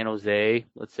Dallas, San Jose,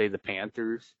 let's say the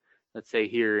Panthers, let's say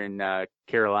here in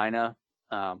Carolina,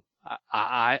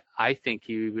 I think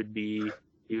he would be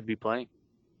playing.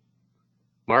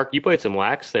 Mark, you played some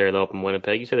lax there, though, up in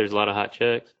Winnipeg. You said there's a lot of hot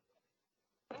chicks.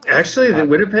 Actually, the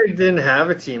Winnipeg didn't have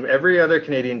a team. Every other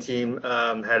Canadian team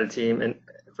had a team, and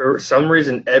for some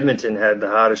reason, Edmonton had the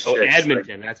hottest chicks.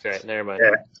 Edmonton, that's right. Never mind.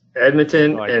 Yeah,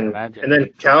 Edmonton, and then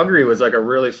Calgary was like a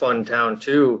really fun town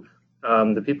too.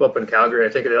 The people up in Calgary, I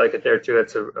think they like it there too.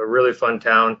 It's a really fun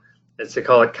town. They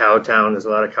call it Cowtown. There's a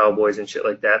lot of cowboys and shit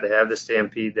like that. They have the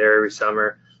Stampede there every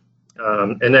summer.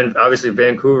 And then obviously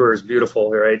Vancouver is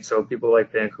beautiful, right? So people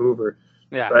like Vancouver.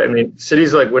 Yeah. But I mean,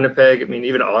 cities like Winnipeg, I mean,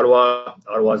 even Ottawa.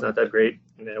 Ottawa's not that great.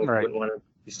 I mean, I wouldn't want to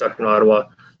be stuck in Ottawa.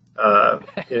 And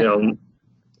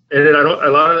then I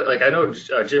know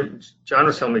John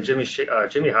was telling me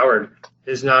Jimmy Howard,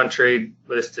 his non-trade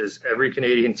list is every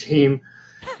Canadian team,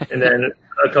 and then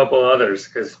a couple others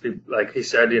because, like he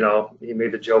said, he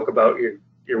made the joke about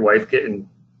your wife getting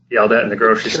yelled at in the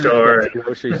grocery store.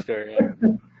 Yeah.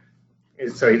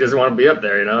 So he doesn't want to be up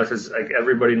there, It's just like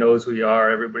everybody knows who you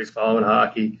are, everybody's following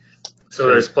hockey. So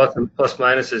there's plus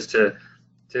minuses to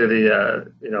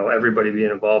the everybody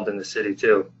being involved in the city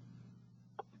too.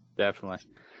 Definitely.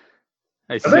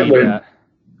 I see.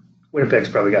 Winnipeg's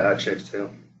probably got hot chicks too.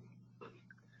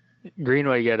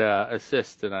 Greenway got an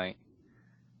assist tonight.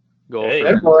 Goal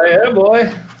for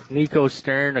boy. Nico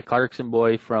Stern, a Clarkson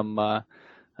boy from our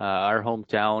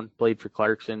hometown, played for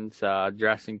Clarkson's,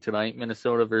 dressing tonight,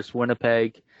 Minnesota versus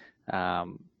Winnipeg.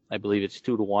 I believe it's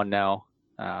 2-1 now.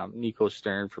 Nico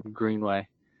Stern from Greenway.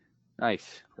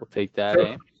 Nice. We'll take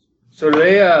that. So do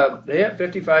they have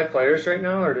 55 players right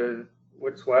now, or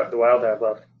what's the Wild have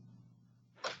left?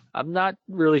 I'm not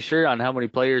really sure on how many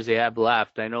players they have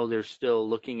left. I know they're still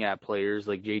looking at players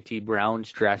like JT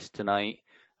Brown's dressed tonight.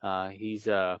 He's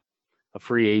a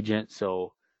free agent,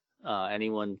 so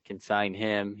anyone can sign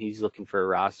him. He's looking for a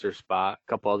roster spot. A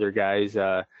couple other guys.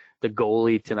 The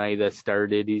goalie tonight that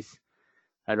started,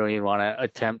 I don't even want to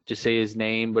attempt to say his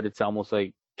name, but it's almost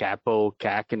like Capo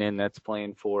Kakinen that's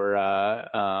playing for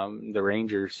the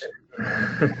Rangers.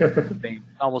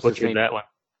 Almost the same. That one.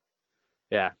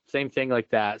 Yeah, same thing like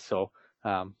that. So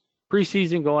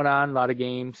preseason going on, a lot of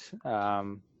games. A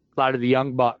lot of the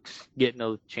young bucks getting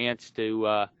a chance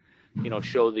to,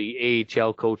 show the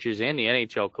AHL coaches and the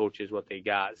NHL coaches what they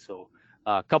got. So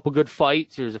a couple good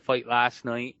fights. There was a fight last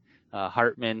night.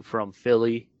 Hartman from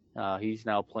Philly. He's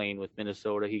now playing with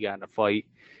Minnesota. He got in a fight.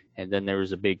 And then there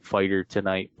was a big fighter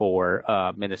tonight for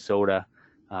Minnesota.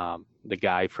 The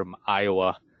guy from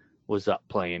Iowa was up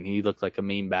playing. He looked like a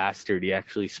mean bastard. He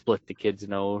actually split the kid's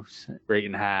nose right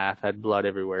in half, had blood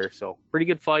everywhere. So pretty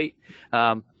good fight.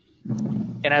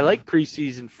 And I like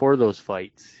preseason for those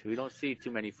fights. We don't see too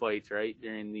many fights, right,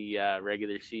 during the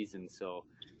regular season. So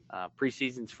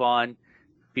preseason's fun.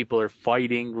 People are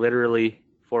fighting literally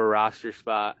for a roster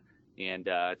spot, and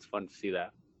it's fun to see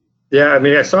that. Yeah, I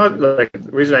mean, I saw, the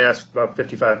reason I asked about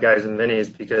 55 guys in mini is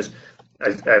because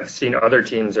I've seen other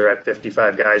teams are at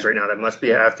 55 guys right now. That must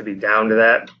have to be down to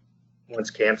that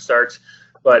once camp starts.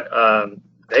 But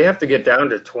they have to get down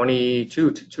to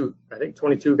 22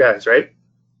 guys, right?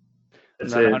 I'm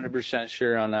not 100%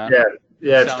 sure on that.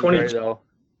 Yeah, it's 22. Right, though.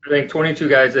 I think 22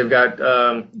 guys. They've got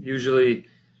usually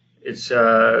it's 2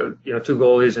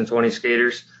 goalies and 20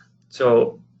 skaters.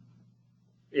 So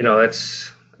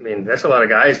that's a lot of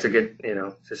guys to get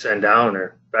to send down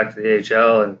or back to the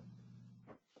AHL, and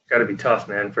got to be tough,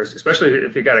 man. First, especially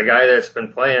if you got a guy that's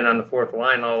been playing on the fourth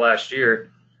line all last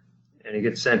year, and he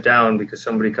gets sent down because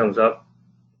somebody comes up.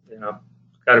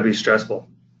 Got to be stressful.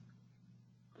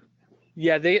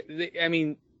 Yeah, they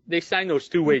signed those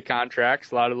 2-way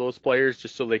contracts, a lot of those players,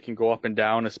 just so they can go up and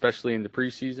down, especially in the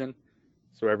preseason.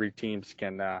 so every teams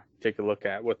can take a look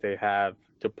at what they have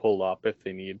to pull up if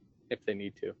they need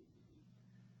to. A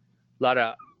lot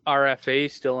of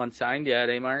RFAs still unsigned yet,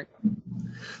 Mark?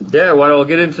 Yeah, well, we'll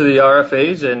get into the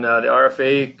RFAs, and the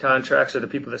RFA contracts of the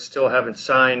people that still haven't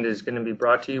signed is going to be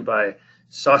brought to you by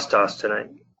Sauce Toss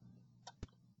tonight.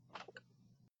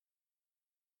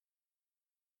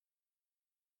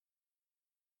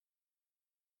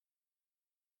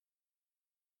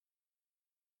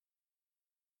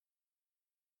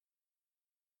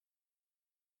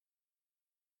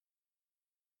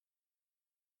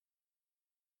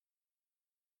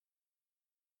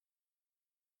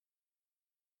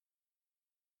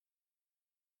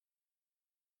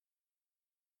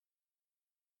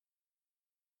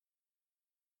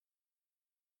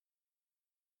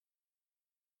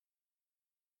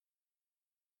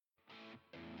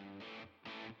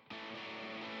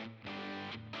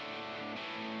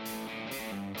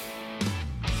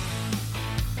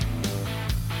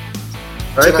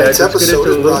 All right, guys, let's get into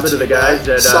a little bit of the guys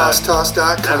that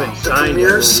haven't the signed.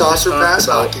 premier Saucer Pass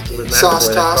hockey game.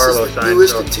 Sauce Toss is the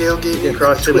newest and tailgating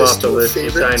twist to a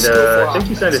favorite I think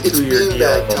he signed a 2-year deal.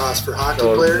 Beanbag toss for hockey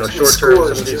So, players and short term, some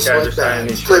scores of these just guys like are signing that.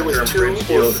 these Play with short-term 2 bridge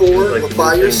or deals. 4 Seems like or the by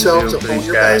new thing to yourself do to for hone these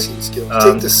your guys. passing skills.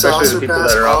 Take the Especially Saucer the people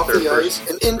Pass that are off off their the first ice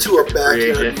and into a backyard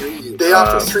agent. near you. They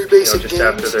offer 3 basic Just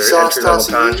after games, their Sauce entry-level Toss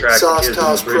Elite, contract, Sauce gives them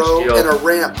Toss a bridge Pro, deal and a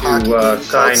ramp hockey to game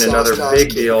sign called another Sauce big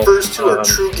Toss deal. First 2 are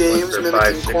true once games they're mimicking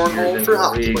 5-6 years cornhole into for the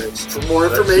hockey league. players. For more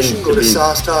That information, seems go to to be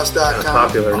saucetoss.com.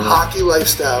 popular A now. hockey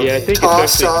lifestyle Yeah, I game. think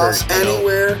Toss especially sauce for,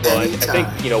 anywhere, well, I anytime.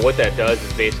 think, what that does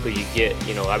is basically you get,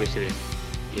 obviously,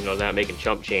 not making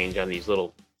chump change on these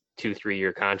little 2-3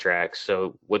 year contracts.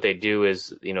 So what they do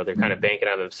is, they're kind of banking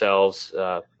on themselves,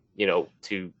 to,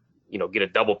 get a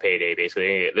double payday, basically.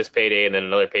 They get this payday and then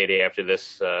another payday after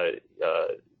this,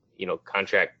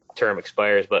 contract term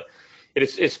expires. But it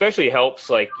especially helps,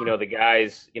 like, the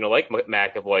guys, like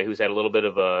McAvoy, who's had a little bit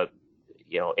of a,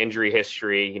 injury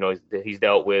history. He's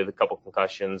dealt with a couple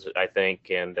concussions, I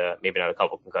think, and maybe not a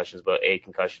couple concussions, but a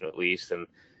concussion at least, and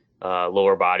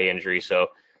lower body injury. So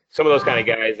some of those kind of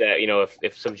guys that,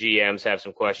 if some GMs have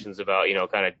some questions about,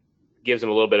 kind of gives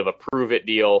them a little bit of a prove it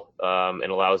deal, and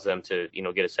allows them to,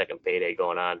 get a second payday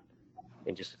going on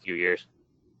in just a few years.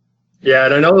 Yeah,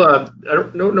 and I know I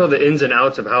don't know the ins and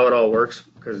outs of how it all works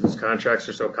because these contracts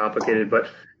are so complicated. But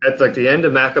at like the end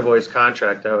of McAvoy's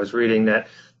contract, I was reading that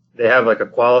they have like a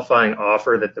qualifying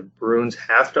offer that the Bruins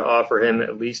have to offer him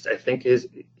at least. I think he's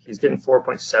getting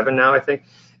 4.7 now, I think,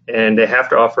 and they have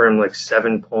to offer him like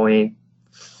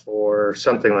 7.4,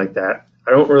 something like that.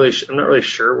 I'm not really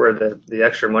sure where the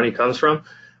extra money comes from,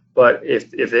 but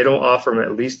if they don't offer him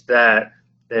at least that,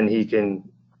 then he can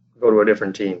go to a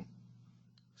different team.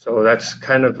 So that's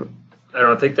kind of, I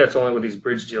don't think that's only with these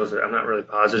bridge deals. I'm not really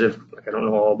positive. Like, I don't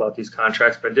know all about these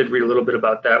contracts, but I did read a little bit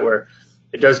about that where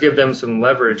it does give them some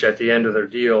leverage at the end of their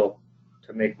deal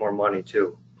to make more money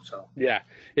too. So yeah,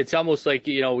 it's almost like,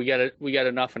 we got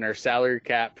enough in our salary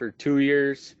cap for 2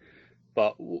 years,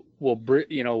 but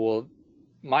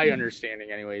my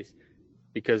understanding anyways,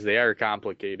 because they are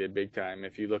complicated big time.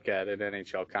 If you look at an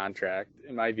NHL contract,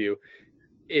 in my view,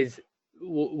 is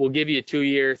we'll give you a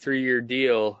 2-year, 3-year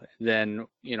deal. Then,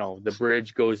 the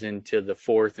bridge goes into the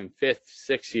 4th and 5th,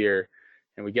 6th year,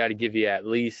 and we got to give you at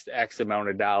least X amount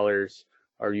of dollars,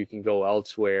 or you can go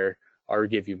elsewhere or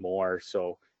give you more.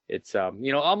 So it's,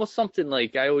 almost something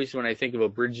like I always, when I think of a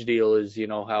bridge deal is,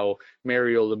 how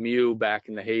Mario Lemieux back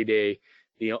in the heyday,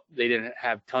 they didn't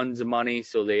have tons of money.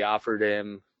 So they offered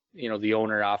him, the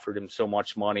owner offered him so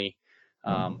much money,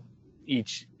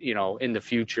 each, in the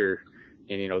future.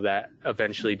 And, that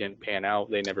eventually didn't pan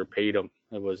out. They never paid him.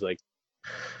 It was like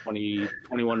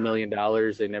 $21 million.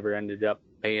 They never ended up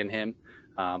paying him.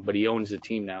 But he owns the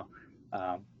team now.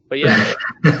 But yeah.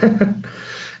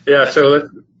 yeah. So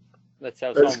that's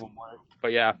how some of them work.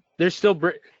 But yeah, there's still,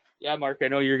 Mark, I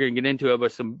know you're going to get into it,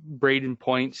 but some Braden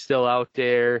Point still out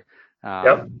there.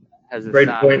 Yep.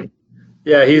 Braden Point.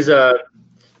 Yeah. He's at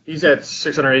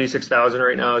 686,000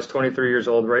 right now. He's 23 years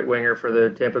old, right winger for the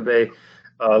Tampa Bay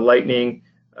Lightning.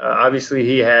 Obviously,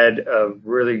 he had a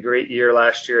really great year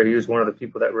last year. He was one of the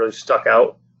people that really stuck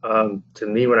out to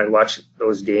me when I watched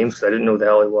those games because I didn't know who the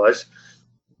hell he was.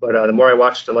 But the more I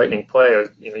watched the Lightning play,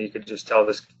 you could just tell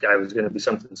this guy was going to be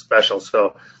something special.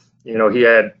 So, he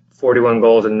had 41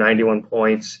 goals and 91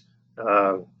 points,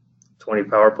 20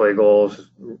 power play goals,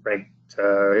 ranked.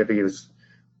 I think he was.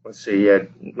 He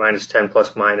had -10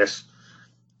 plus minus.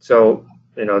 So,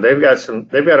 they've got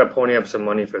to pony up some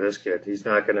money for this kid. He's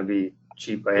not going to be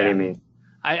cheap by any means.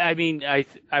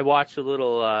 I watched a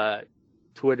little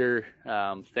Twitter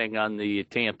thing on the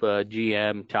Tampa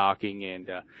GM talking, and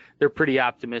they're pretty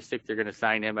optimistic they're going to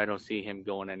sign him. I don't see him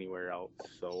going anywhere else.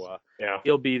 So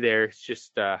he'll be there. It's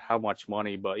just how much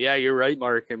money. But yeah, you're right,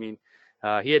 Mark. I mean,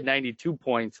 he had 92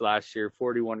 points last year,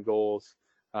 41 goals,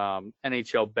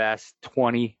 NHL best,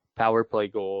 20 power play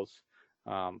goals,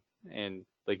 and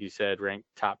like you said, ranked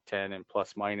top 10 and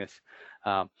plus minus.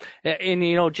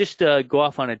 And just to go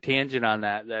off on a tangent on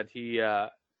that he,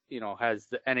 has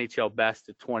the NHL best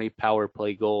at 20 power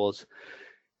play goals.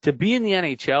 To be in the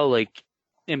NHL,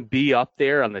 and be up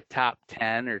there on the top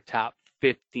 10 or top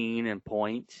 15 in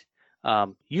points,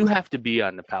 you have to be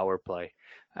on the power play.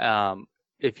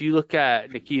 If you look at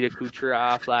Nikita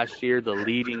Kucherov last year, the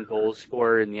leading goal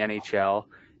scorer in the NHL,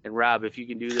 and Rob, if you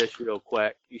can do this real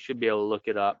quick, you should be able to look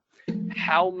it up.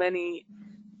 How many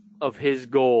of his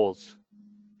goals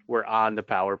were on the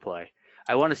power play?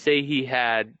 I want to say he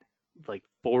had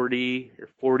 40 or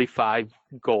 45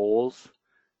 goals,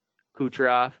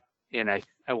 Kucherov, and I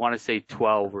want to say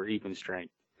 12 were even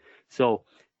strength. So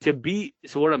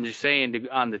what I'm just saying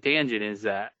on the tangent is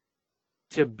that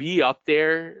to be up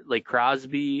there like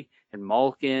Crosby and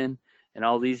Malkin and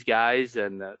all these guys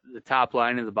and the top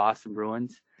line of the Boston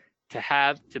Bruins,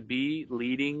 to be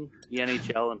leading the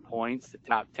NHL in points, the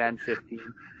top 10, 15,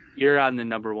 you're on the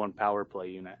number one power play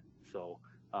unit. So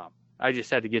I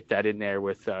just had to get that in there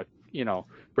with,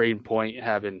 Braden Point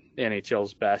having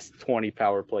NHL's best 20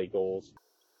 power play goals.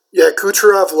 Yeah,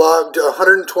 Kucherov logged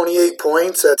 128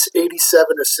 points. That's 87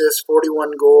 assists,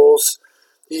 41 goals.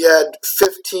 He had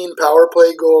 15 power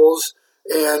play goals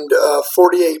and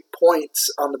 48 points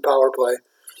on the power play.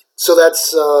 So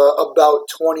that's about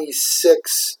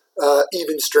 26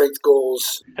 even strength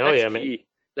goals. Hell yeah, man.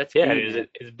 That's yeah,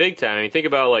 it's big time. I mean, think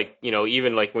about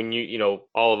even when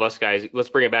all of us guys, let's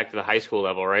bring it back to the high school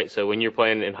level, right? So when you're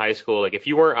playing in high school, if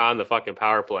you weren't on the fucking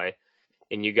power play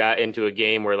and you got into a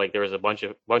game where there was a bunch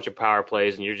of power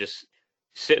plays and you're just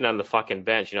sitting on the fucking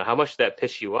bench, how much did that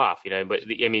piss you off, But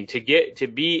I mean, to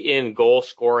be in goal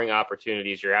scoring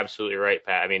opportunities, you're absolutely right,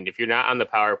 Pat. I mean, if you're not on the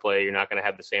power play, you're not going to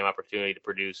have the same opportunity to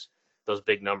produce those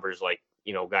big numbers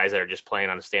guys that are just playing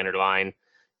on the standard line.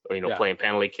 Or, playing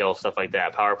penalty kill, stuff like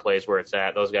that. Power play is where it's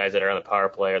at. Those guys that are on the power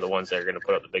play are the ones that are going to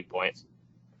put up the big points.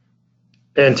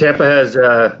 And Tampa has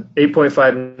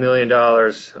 $8.5 million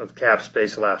of cap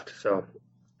space left. So,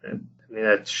 I mean,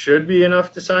 that should be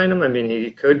enough to sign him. I mean,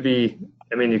 you could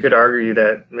argue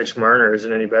that Mitch Marner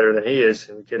isn't any better than he is.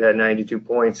 And the kid had 92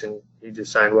 points, and he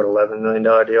just signed, $11 million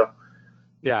deal?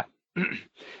 Yeah.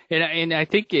 And I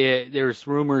think there's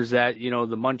rumors that,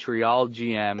 the Montreal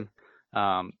GM,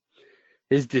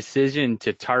 his decision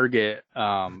to target,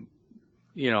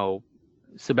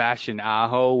 Sebastian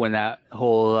Aho when that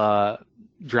whole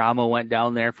drama went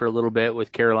down there for a little bit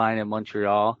with Carolina and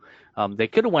Montreal, they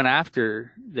could have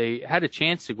they had a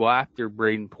chance to go after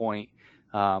Braden Point,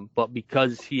 but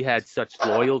because he had such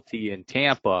loyalty in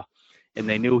Tampa, and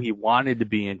they knew he wanted to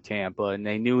be in Tampa, and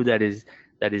they knew that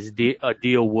a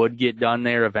deal would get done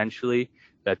there eventually,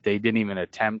 that they didn't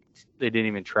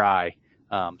even try.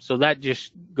 So that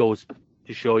just goes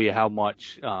to show you how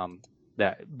much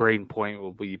that Braden Point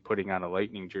will be putting on a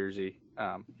Lightning jersey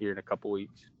here in a couple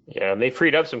weeks. Yeah, and they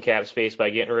freed up some cap space by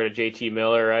getting rid of JT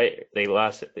Miller, right?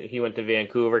 He went to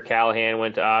Vancouver, Callahan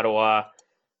went to Ottawa.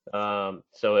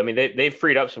 So, I mean, they've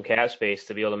freed up some cap space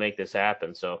to be able to make this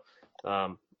happen. So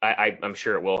I'm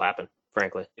sure it will happen,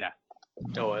 frankly. Yeah.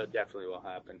 No, it definitely will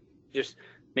happen. Just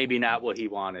maybe not what he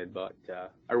wanted, but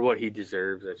or what he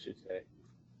deserves, I should say.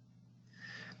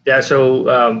 Yeah,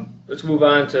 so let's move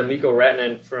on to Mikko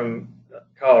Rantanen from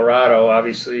Colorado.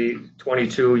 Obviously,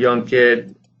 22, young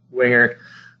kid, winger.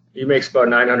 He makes about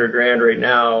 $900,000 right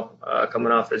now,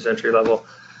 coming off his entry level,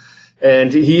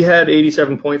 and he had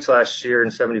 87 points last year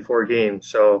in 74 games.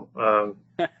 So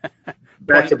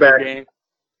back to back.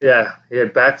 Yeah, he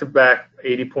had back-to-back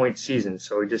 80-point seasons.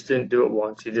 So he just didn't do it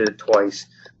once; he did it twice.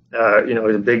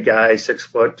 He's a big guy, 6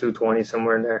 foot, 220,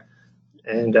 somewhere in there,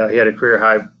 and he had a career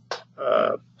high.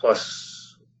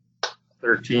 Plus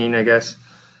 13, I guess.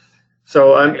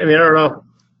 So I don't know.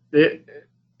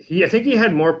 I think he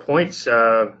had more points.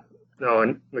 No,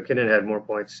 McKinnon had more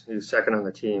points. He was second on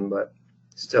the team, but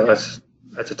still, that's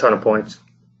a ton of points.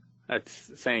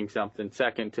 That's saying something.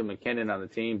 Second to McKinnon on the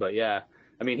team, but yeah,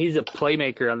 I mean, he's a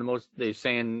playmaker on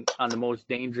the most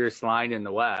dangerous line in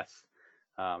the West.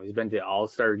 He's been to the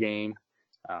All-Star game.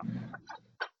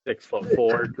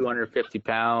 6'4", 250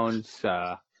 pounds.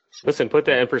 Listen, put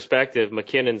that in perspective.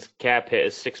 McKinnon's cap hit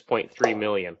is $6.3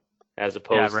 million, as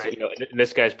opposed to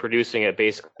this guy's producing at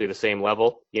basically the same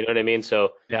level. You know what I mean?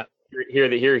 So yeah,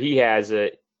 here he has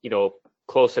a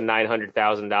close to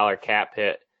 $900,000 cap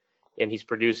hit, and he's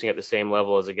producing at the same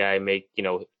level as a guy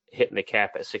hitting the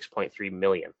cap at $6.3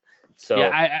 million. So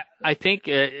yeah, I think,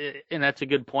 and that's a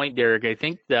good point, Derek. I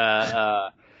think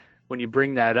when you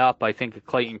bring that up, I think of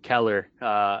Clayton Keller.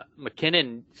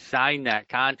 McKinnon signed that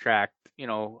contract,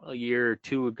 a year or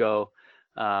two ago,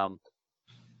 kind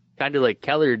of like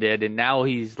Keller did, and now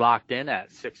he's locked in at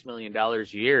 $6 million a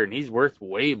year, and he's worth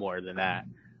way more than that.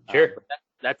 Sure.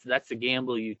 That's the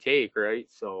gamble you take, right?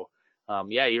 So,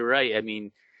 yeah, you're right. I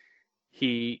mean,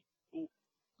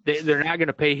 they're not going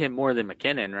to pay him more than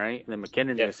McKinnon, right? And then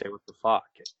McKinnon's going to say, "What the fuck?"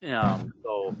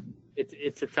 So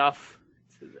it's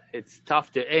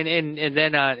tough to and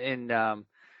then in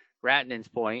Ratnan's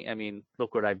point, I mean,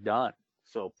 look what I've done.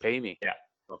 So pay me. Yeah.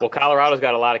 Well, Colorado's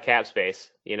got a lot of cap space.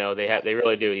 They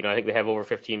really do. I think they have over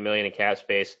 15 million in cap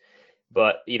space.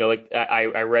 But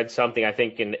I read something, I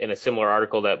think in a similar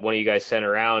article that one of you guys sent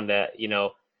around, that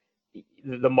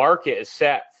the market is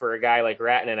set for a guy like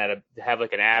Ratnan to have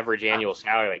like an average annual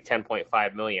salary like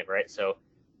 10.5 million, right? So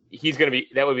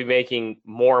that would be making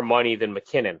more money than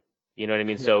McKinnon. You know what I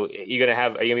mean? So are you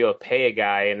gonna be able to pay a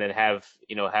guy and then have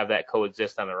that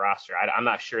coexist on the roster? I'm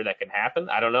not sure that can happen.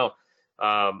 I don't know.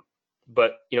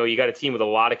 But you got a team with a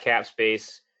lot of cap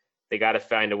space. They got to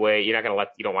find a way. You don't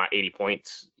want 80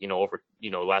 points, over the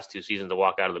last two seasons to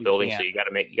walk out of the building. So you got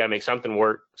to make something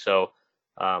work. So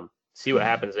see what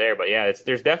happens there. But yeah,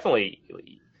 there's definitely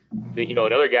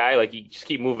another guy, like, you just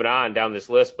keep moving on down this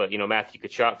list. But Matthew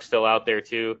Tkachuk still out there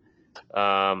too.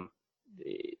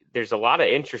 There's a lot of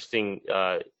interesting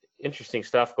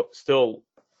stuff still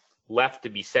left to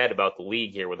be said about the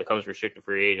league here when it comes to restricted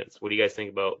free agents. What do you guys think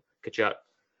about Tkachuk?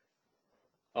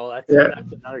 Oh, that's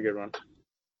another good one.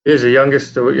 He's the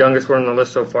youngest one on the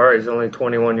list so far. He's only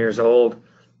 21 years old.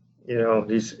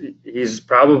 He's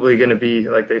probably going to be,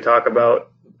 like they talk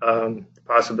about, the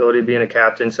possibility of being a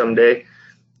captain someday.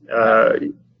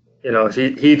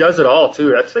 He does it all too.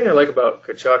 That's the thing I like about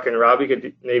Tkachuk, and Robbie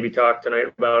could maybe talk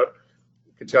tonight about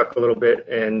Tkachuk a little bit.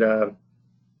 And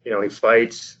he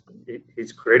fights.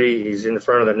 He's gritty. He's in the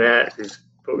front of the net. He's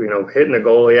hitting the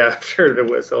goalie after the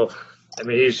whistle. I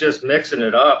mean, he's just mixing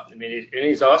it up. I mean,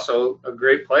 he's also a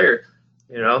great player.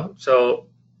 So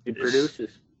he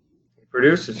produces.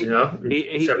 If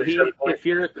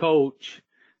you're a coach,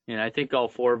 and I think all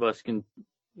four of us can,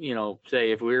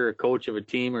 say if we were a coach of a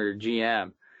team or a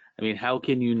GM, I mean, how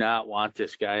can you not want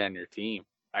this guy on your team?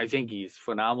 I think he's a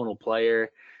phenomenal player.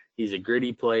 He's a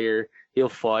gritty player. He'll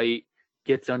fight,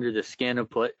 gets under the skin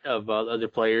of other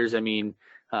players. I mean,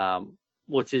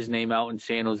 what's his name out in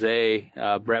San Jose?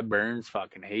 Brett Burns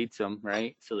fucking hates him,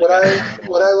 right? So what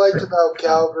I liked about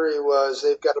Calgary was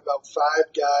they've got about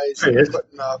 5 guys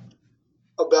putting up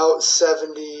about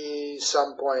 70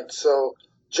 some points. So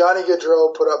Johnny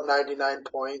Gaudreau put up 99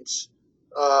 points.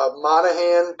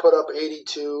 Monahan put up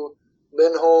 82.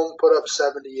 Lindholm put up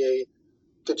 78.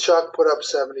 Tkachuk put up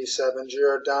 77.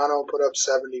 Giordano put up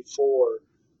 74.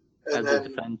 And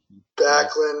then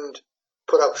Backlund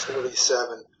put up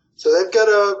 47. So they've got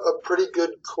a pretty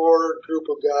good core group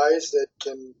of guys that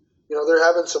can, they're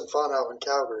having some fun out in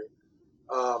Calgary.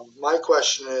 My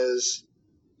question is,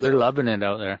 they're loving it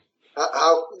out there.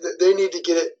 How they need to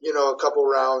get it, a couple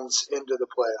rounds into the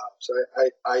playoffs.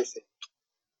 I think.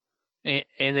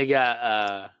 And they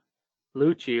got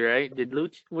Lucci, right? Did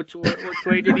Lucci? Which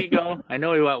way did he go? I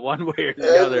know he went one way or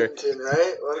the other. Edmonton,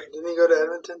 right? Didn't he go to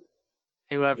Edmonton?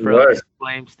 He went from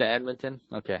Flames to Edmonton.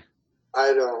 Okay. I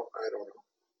don't know.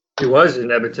 He was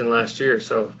in Edmonton last year,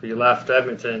 so he left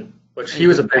Edmonton, which he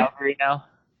was a big. Calgary now.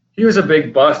 He was a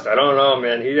big bust. I don't know,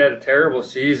 man. He had a terrible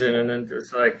season, and then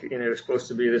it's like he was supposed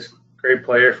to be this great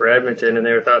player for Edmonton, and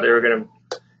they thought they were going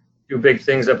to do big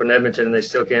things up in Edmonton, and they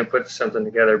still can't put something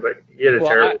together. But he had a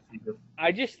terrible season.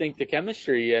 I just think the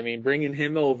chemistry. I mean, bringing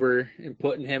him over and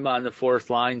putting him on the fourth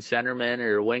line centerman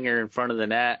or winger in front of the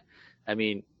net. I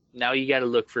mean, now you got to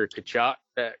look for Tkachuk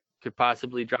that could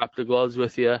possibly drop the gloves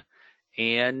with you,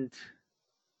 and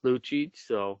Lucic.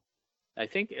 So I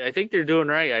think they're doing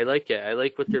right. I like it. I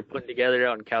like what they're putting together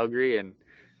out in Calgary. And,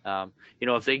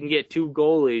 if they can get 2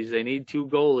 goalies, they need 2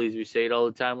 goalies. We say it all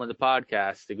the time on the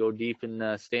podcast to go deep in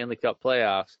the Stanley Cup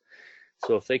playoffs.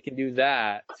 So if they can do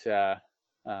that, they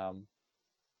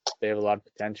have a lot of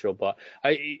potential. But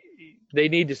they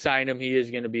need to sign him. He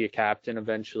is going to be a captain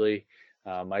eventually.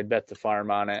 I'd bet the farm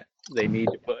on it. They need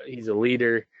to he's a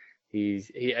leader.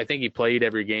 I think he played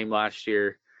every game last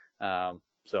year.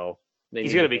 So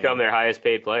he's going to become their highest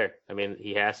paid player. I mean,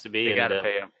 he has to be. They got to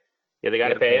pay him. Yeah, they got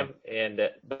to pay him. And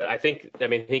but I think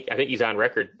he's on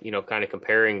record, kind of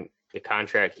comparing the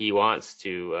contract he wants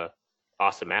to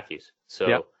Austin Matthews.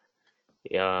 So,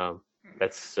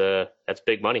 that's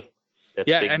big money. That's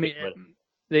big money.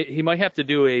 he might have to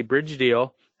do a bridge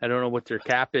deal. I don't know what their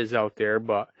cap is out there,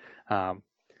 but I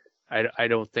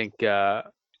don't think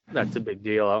that's a big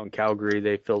deal out in Calgary.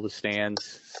 They fill the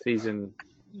stands season.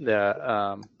 They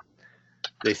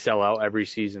sell out every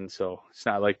season, so it's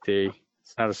not like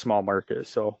it's not a small market.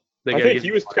 So I think he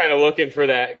was kind of looking for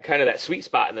that sweet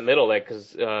spot in the middle,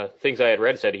 because things I had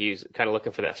read said he's kind of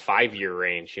looking for that 5-year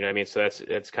range. You know what I mean? So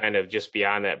that's kind of just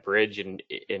beyond that bridge and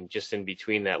just in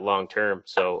between that long term.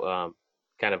 So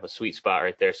kind of a sweet spot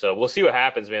right there. So we'll see what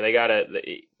happens, man. You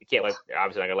can't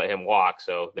obviously not gonna let him walk.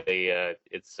 So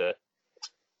it's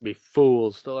be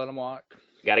fools to let him walk.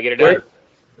 Got to get it done.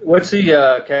 What's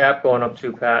the cap going up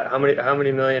to, Pat? How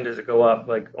many million does it go up?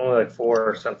 Like only like 4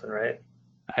 or something, right?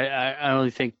 I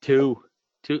only think two,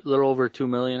 a little over 2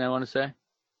 million, I want to say.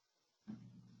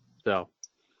 So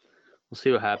we'll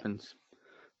see what happens.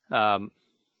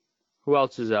 Who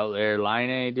else is out there?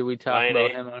 Laine, did we talk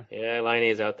about him? Yeah, Laine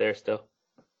is out there still.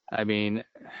 I mean,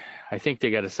 I think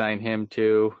they got to sign him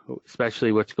too,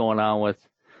 especially what's going on with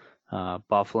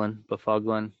Bufflin.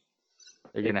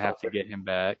 They're going to have to get him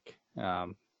back.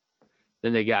 Then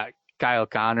they got Kyle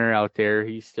Connor out there.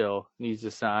 He still needs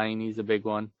to sign. He's a big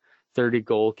one.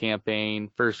 30-goal campaign,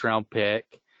 first-round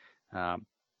pick,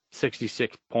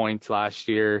 66 points last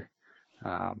year.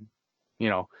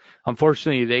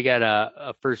 Unfortunately, they got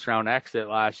a first-round exit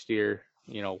last year,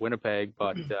 Winnipeg,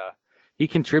 but he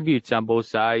contributes on both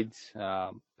sides,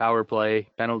 power play,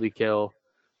 penalty kill.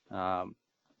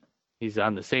 He's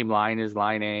on the same line as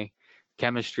Laine.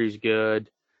 Chemistry's good.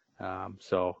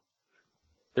 So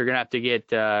they're going to have to get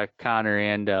Connor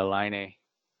and Laine.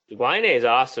 Laine is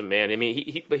awesome, man. I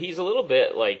mean, but he's a little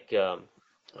bit like I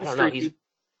don't know.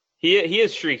 He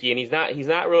is streaky, and he's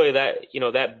not really that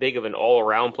that big of an all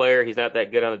around player. He's not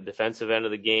that good on the defensive end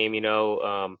of the game,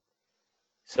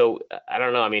 So I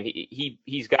don't know. I mean,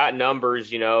 he's got numbers.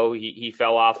 He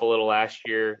fell off a little last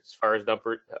year as far as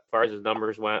his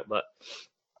numbers went, but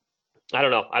I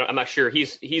don't know. I'm not sure.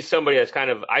 He's somebody that's kind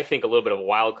of, I think, a little bit of a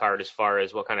wild card as far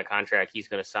as what kind of contract he's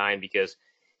going to sign, because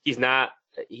he's not.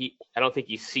 I don't think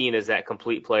he's seen as that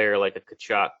complete player like a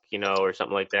Tkachuk, or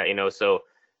something like that, So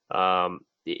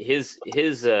his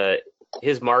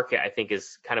market, I think,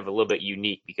 is kind of a little bit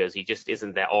unique because he just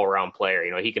isn't that all around player.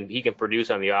 He can produce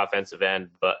on the offensive end,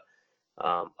 but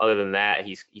other than that,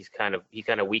 he's kind of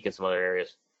weak in some other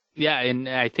areas. Yeah, and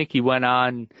I think he went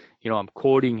on. I'm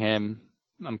quoting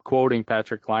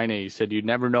Patrick Laine. He said, "You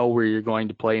never know where you're going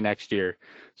to play next year,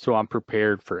 so I'm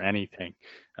prepared for anything."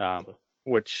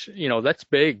 Which, that's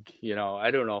big. I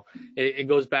don't know. It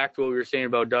goes back to what we were saying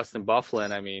about Dustin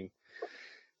Bufflin. I mean,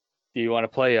 do you want to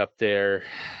play up there?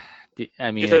 It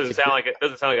doesn't sound like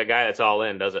a guy that's all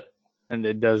in, does it? And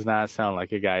it does not sound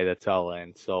like a guy that's all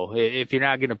in. So if you're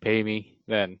not going to pay me,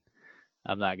 then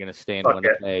I'm not going to stay in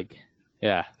Winnipeg.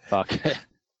 Yeah, fuck it.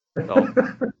 So,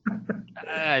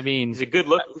 I mean, he's a good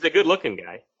looking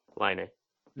guy, Laine.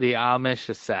 The Amish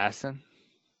assassin.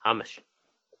 Amish.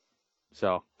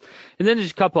 So, and then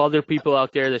there's a couple other people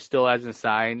out there that still hasn't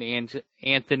signed.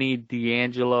 Anthony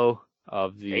DeAngelo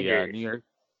of the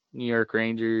New York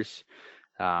Rangers.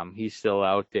 He's still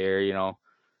out there. A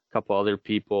couple other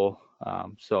people.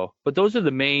 But those are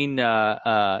the main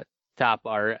top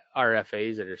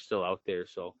RFAs that are still out there.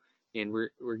 So, and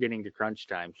we're getting to crunch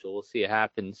time, so we'll see what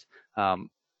happens.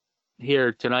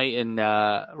 Here tonight in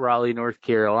Raleigh, North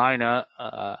Carolina,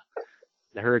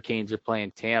 the Hurricanes are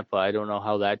playing Tampa. I don't know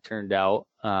how that turned out.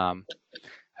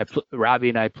 Robbie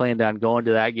and I planned on going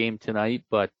to that game tonight,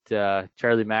 but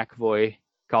Charlie McAvoy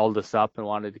called us up and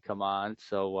wanted to come on,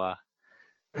 so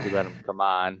we let him come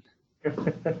on.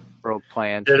 Broke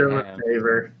plans. Did him a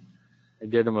favor. I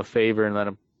did him a favor and let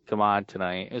him come on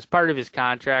tonight. It was part of his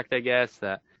contract, I guess,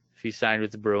 that if he signed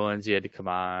with the Bruins, he had to come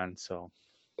on. So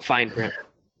fine print.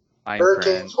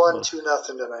 Hurricanes won 2-0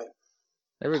 tonight.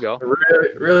 There we go.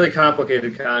 Really, really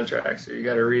complicated contract, so you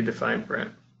got to read the fine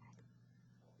print.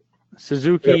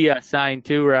 Suzuki signed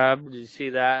too, Rob. Did you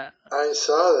see that? I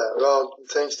saw that. Well,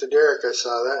 thanks to Derek, I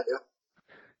saw that. Yeah.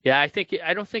 Yeah,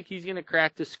 I don't think he's going to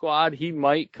crack the squad. He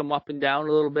might come up and down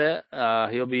a little bit.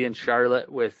 He'll be in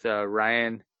Charlotte with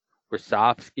Ryan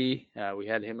Rosofsky. We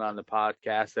had him on the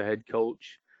podcast, the head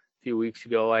coach, a few weeks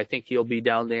ago. I think he'll be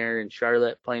down there in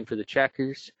Charlotte playing for the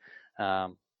Checkers.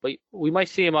 But we might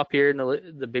see him up here in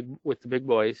the big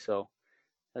boys, so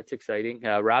that's exciting.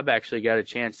 Rob actually got a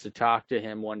chance to talk to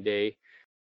him one day.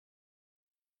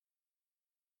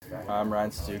 I'm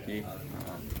Ryan Suzuki.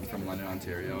 I'm from London,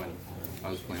 Ontario, and I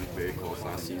was playing with Barry Colts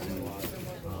last season.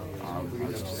 I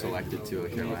was selected to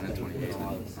Carolina in 28,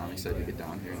 and I'm excited to get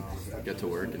down here and get to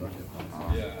work. And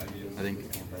I think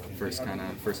first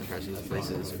impression of this place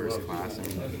is first class. I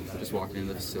mean, just walking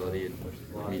into the facility and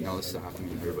meeting all the staff. I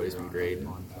mean, everybody's been great. And,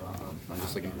 I'm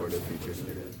just looking forward to the future.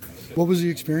 What was the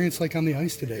experience like on the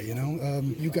ice today?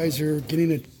 You guys are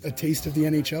getting a taste of the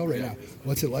NHL right now.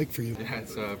 What's it like for you? Yeah,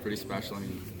 it's pretty special. I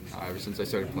mean, ever since I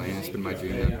started playing, it's been my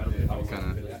dream to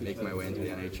kind of make my way into the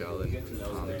NHL, and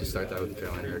to start that with the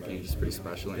Carolina Hurricanes is pretty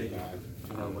special. And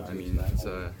I mean,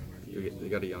 we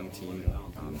got a young team.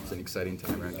 It's an exciting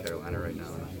time around Carolina right now.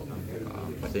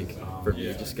 I think for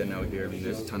me, just getting out here, I mean,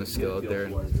 there's a ton of skill out there,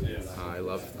 and I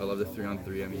love the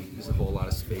 3-on-3. I mean, there's a whole lot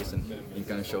of space, and you can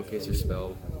kind of showcase your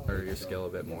skill a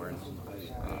bit more. And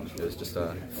it was just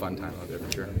a fun time out there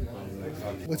for sure.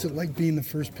 What's it like being the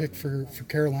first pick for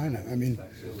Carolina? I mean,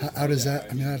 how does that?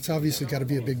 I mean, that's obviously got to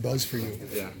be a big buzz for you.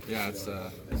 Yeah, it's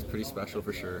pretty special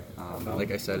for sure.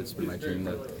 Like I said, it's been my dream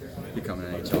to become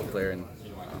an NHL player, and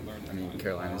I mean,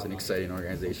 Carolina is an exciting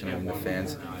organization. I mean, the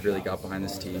fans really got behind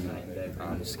this team,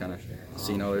 and just kind of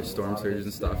seeing all their storm surges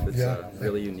and stuff. It's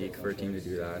really unique for a team to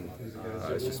do that, and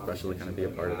it's just special to kind of be a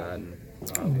part of that. And,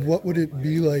 what would it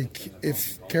be like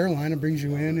if Carolina brings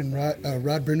you in and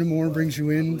Rod Brindamore brings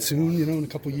you in soon, in a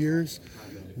couple of years?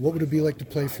 What would it be like to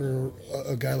play for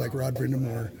a guy like Rod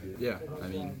Brindamore? Yeah, I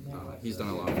mean, he's done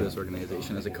a lot for this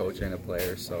organization as a coach and a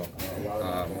player, so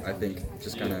I think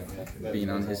just kind of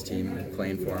being on his team and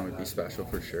playing for him would be special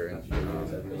for sure. And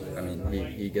I mean,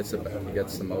 he gets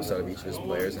the most out of each of his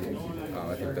players, and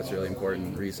I think that's a really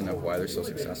important reason of why they're so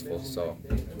successful. So,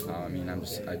 I mean, I'm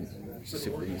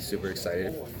super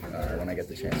excited when I get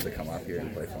the chance to come up here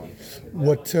and play for him.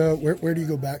 Where do you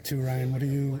go back to, Ryan?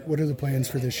 What are the plans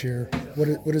for this year?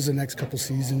 What is the next couple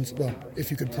seasons? Well, if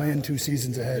you could plan 2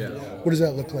 seasons ahead, what does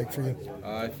that look like for you?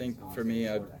 I think for me,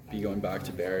 I'd be going back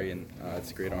to Barrie, and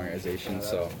it's a great organization.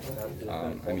 So,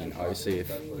 I mean, obviously,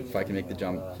 if I can make the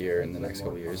jump here in the next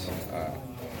couple of years,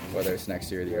 whether it's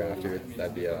next year or the year after,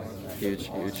 that'd be a huge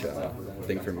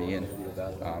thing for me. And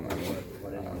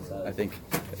I think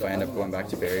if I end up going back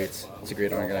to Barrie, it's a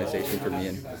great organization for me,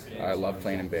 and I love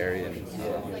playing in Barrie. And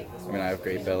I mean, I have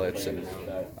great billets, and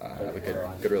I have a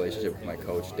good relationship with my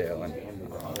coach Dale, and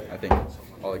I think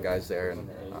all the guys there, and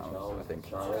I think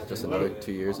just another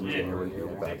 2 years in junior wouldn't be a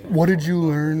bad thing. What did you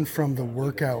learn from the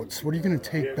workouts? What are you going to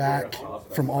take back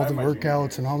from all the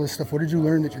workouts and all this stuff? What did you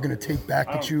learn that you're going to take back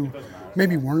that you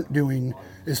maybe weren't doing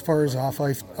as far as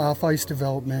off-ice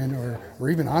development or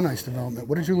even on-ice development?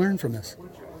 What did you learn from this?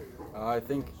 I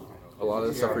think a lot of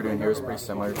the stuff we're doing here is pretty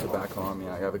similar to back home.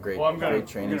 I have a great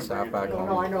training staff back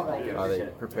home. They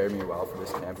prepared me well for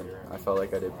this camp, and I felt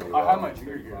like I did pretty well.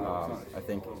 I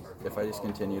think if I just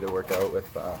continue to work out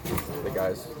with the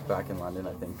guys back in London,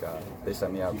 I think they'll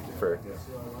set me up for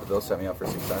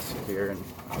success here, and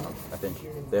I think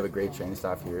they have a great training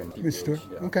staff here.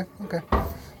 Okay.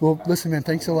 Well, listen, man,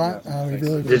 thanks a lot.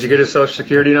 Did you get his social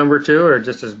security number too, or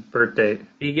just his birth date?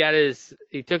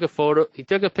 He took a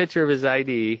picture of his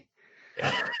ID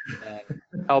and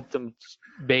helped him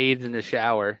bathe in the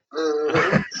shower.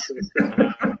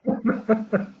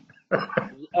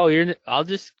 I'll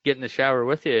just get in the shower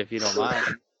with you if you don't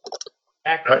mind.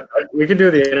 We can do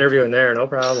the interview in there, no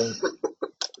problem.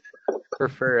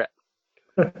 Prefer it.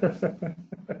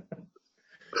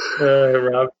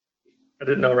 Rob, I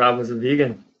didn't know Rob was a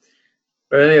vegan.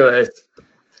 But anyways,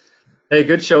 hey,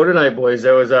 good show tonight, boys.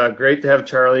 It was great to have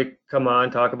Charlie come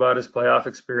on, talk about his playoff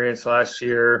experience last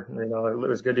year. It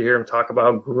was good to hear him talk about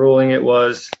how grueling it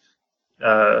was.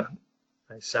 Nice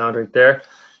sound right there.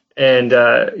 And,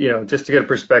 just to get a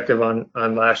perspective on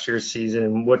last year's season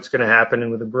and what's going to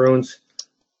happen with the Bruins,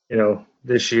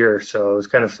 this year. So it was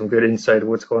kind of some good insight of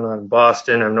what's going on in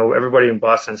Boston. I know everybody in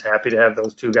Boston's happy to have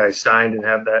those 2 guys signed and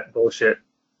have that bullshit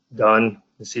done,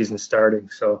 the season starting.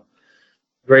 So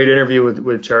great interview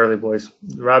with Charlie, boys.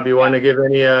 Rob, you want to give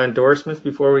any endorsements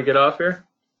before we get off here?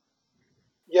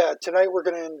 Yeah, tonight we're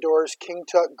going to endorse King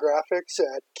Tut Graphics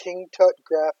at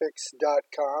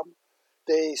kingtutgraphics.com.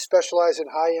 They specialize in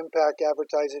high-impact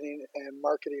advertising and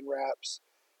marketing wraps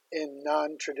in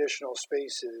non-traditional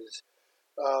spaces.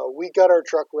 We got our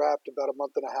truck wrapped about a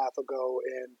month and a half ago,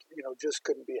 and just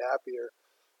couldn't be happier.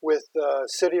 With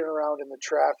sitting around in the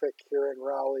traffic here in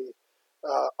Raleigh,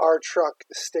 our truck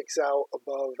sticks out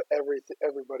above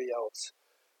everybody else.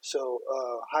 So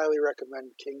highly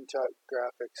recommend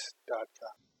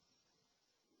kingtutgraphics.com.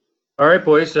 All right,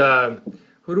 boys.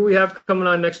 Who do we have coming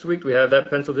on next week? Do we have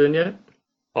that penciled in yet?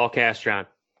 Paul Castron.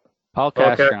 Paul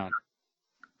Castron.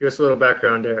 Give us a little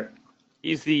background there.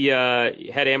 He's the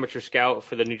head amateur scout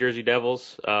for the New Jersey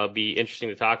Devils. Be interesting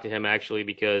to talk to him actually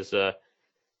because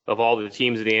of all the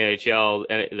teams in the NHL,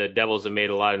 and the Devils have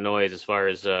made a lot of noise as far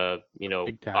as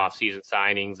off-season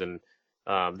signings, and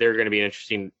they're going to be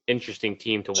an interesting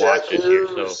team to watch this year.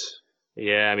 So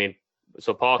yeah, I mean,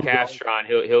 so Paul Castron,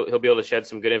 he'll be able to shed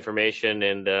some good information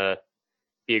and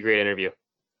be a great interview.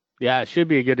 Yeah, it should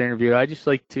be a good interview. I just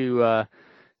like to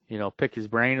pick his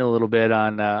brain a little bit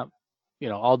on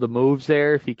all the moves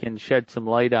there. If he can shed some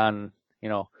light on,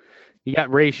 you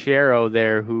got Ray Sherrow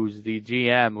there, who's the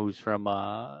GM, who's from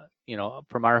our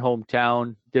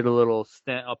hometown, did a little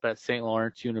stint up at St.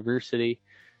 Lawrence University.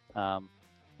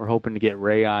 We're hoping to get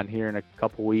Ray on here in a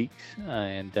couple weeks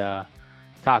and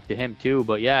talk to him too.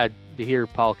 But yeah, to hear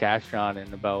Paul Castron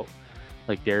and about,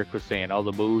 like Derek was saying, all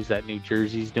the moves that New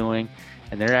Jersey's doing,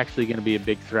 and they're actually going to be a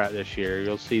big threat this year.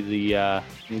 You'll see the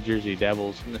New Jersey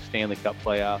Devils in the Stanley Cup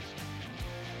playoffs.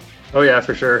 Oh yeah,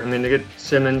 for sure. I mean, they get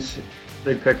Simmons,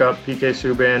 big pickup. PK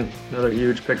Subban, another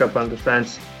huge pickup on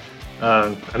defense.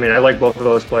 I like both of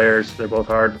those players. They're both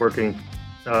hard-working.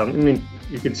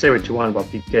 You could say what you want about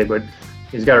PK, but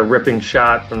he's got a ripping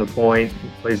shot from the point.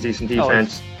 Plays decent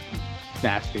defense.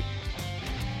 Nasty.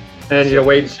 And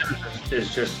Wade Simmons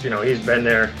is just he's been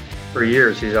there for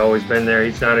years. He's always been there.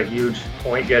 He's not a huge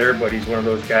point getter, but he's one of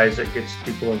those guys that gets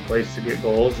people in place to get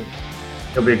goals. And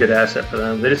he'll be a good asset for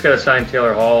them. They just got to sign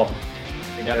Taylor Hall.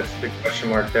 I think that's a big question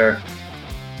mark there.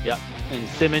 Yeah, and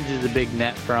Simmons is a big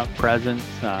net front presence.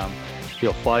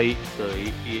 He'll fight, so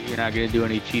you're not going to do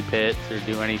any cheap hits or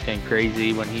do anything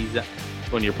crazy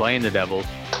when you're playing the Devils.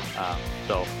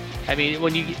 So, I mean,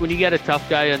 when you get a tough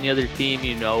guy on the other team,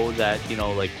 that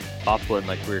like Bufflin,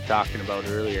 like we were talking about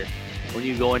earlier. When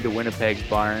you go into Winnipeg's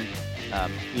barn,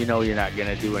 you're not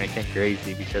going to do anything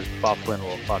crazy because Bufflin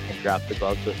will fucking drop the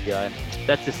gloves with you. And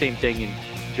that's the same thing in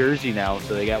Jersey now.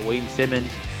 So they got Wayne Simmons,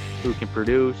 who can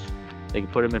produce. They can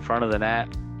put him in front of the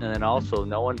net. And then also,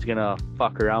 no one's going to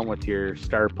fuck around with your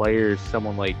star players.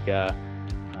 Someone like,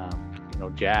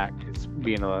 Jack is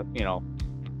being a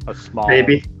small...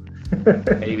 Maybe.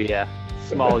 Maybe, yeah.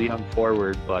 Small, young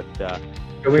forward, but...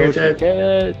 Come here, Ted.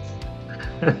 Kids.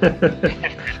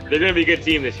 They're going to be a good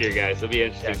team this year, guys. It'll be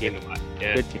an interesting team to watch.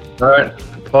 Yeah. Good team. All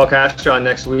right, Paul Castron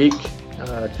next week.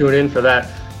 Tune in for that.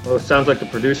 Well, it sounds like the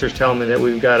producer's telling me that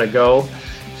we've got to go.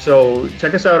 So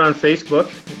check us out on Facebook.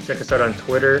 Check us out on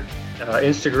Twitter,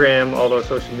 Instagram, all those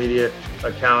social media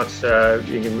accounts.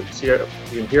 You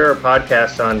can hear our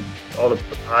podcast on all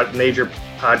the major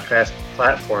podcast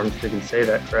platforms, if you can say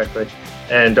that correctly.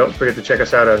 And don't forget to check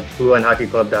us out on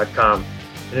BlueLineHockeyClub.com.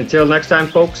 And until next time,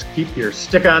 folks, keep your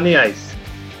stick on the ice.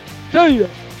 See ya.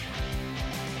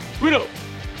 Widow.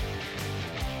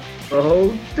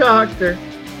 Oh, doctor.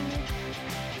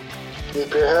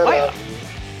 Keep your head up.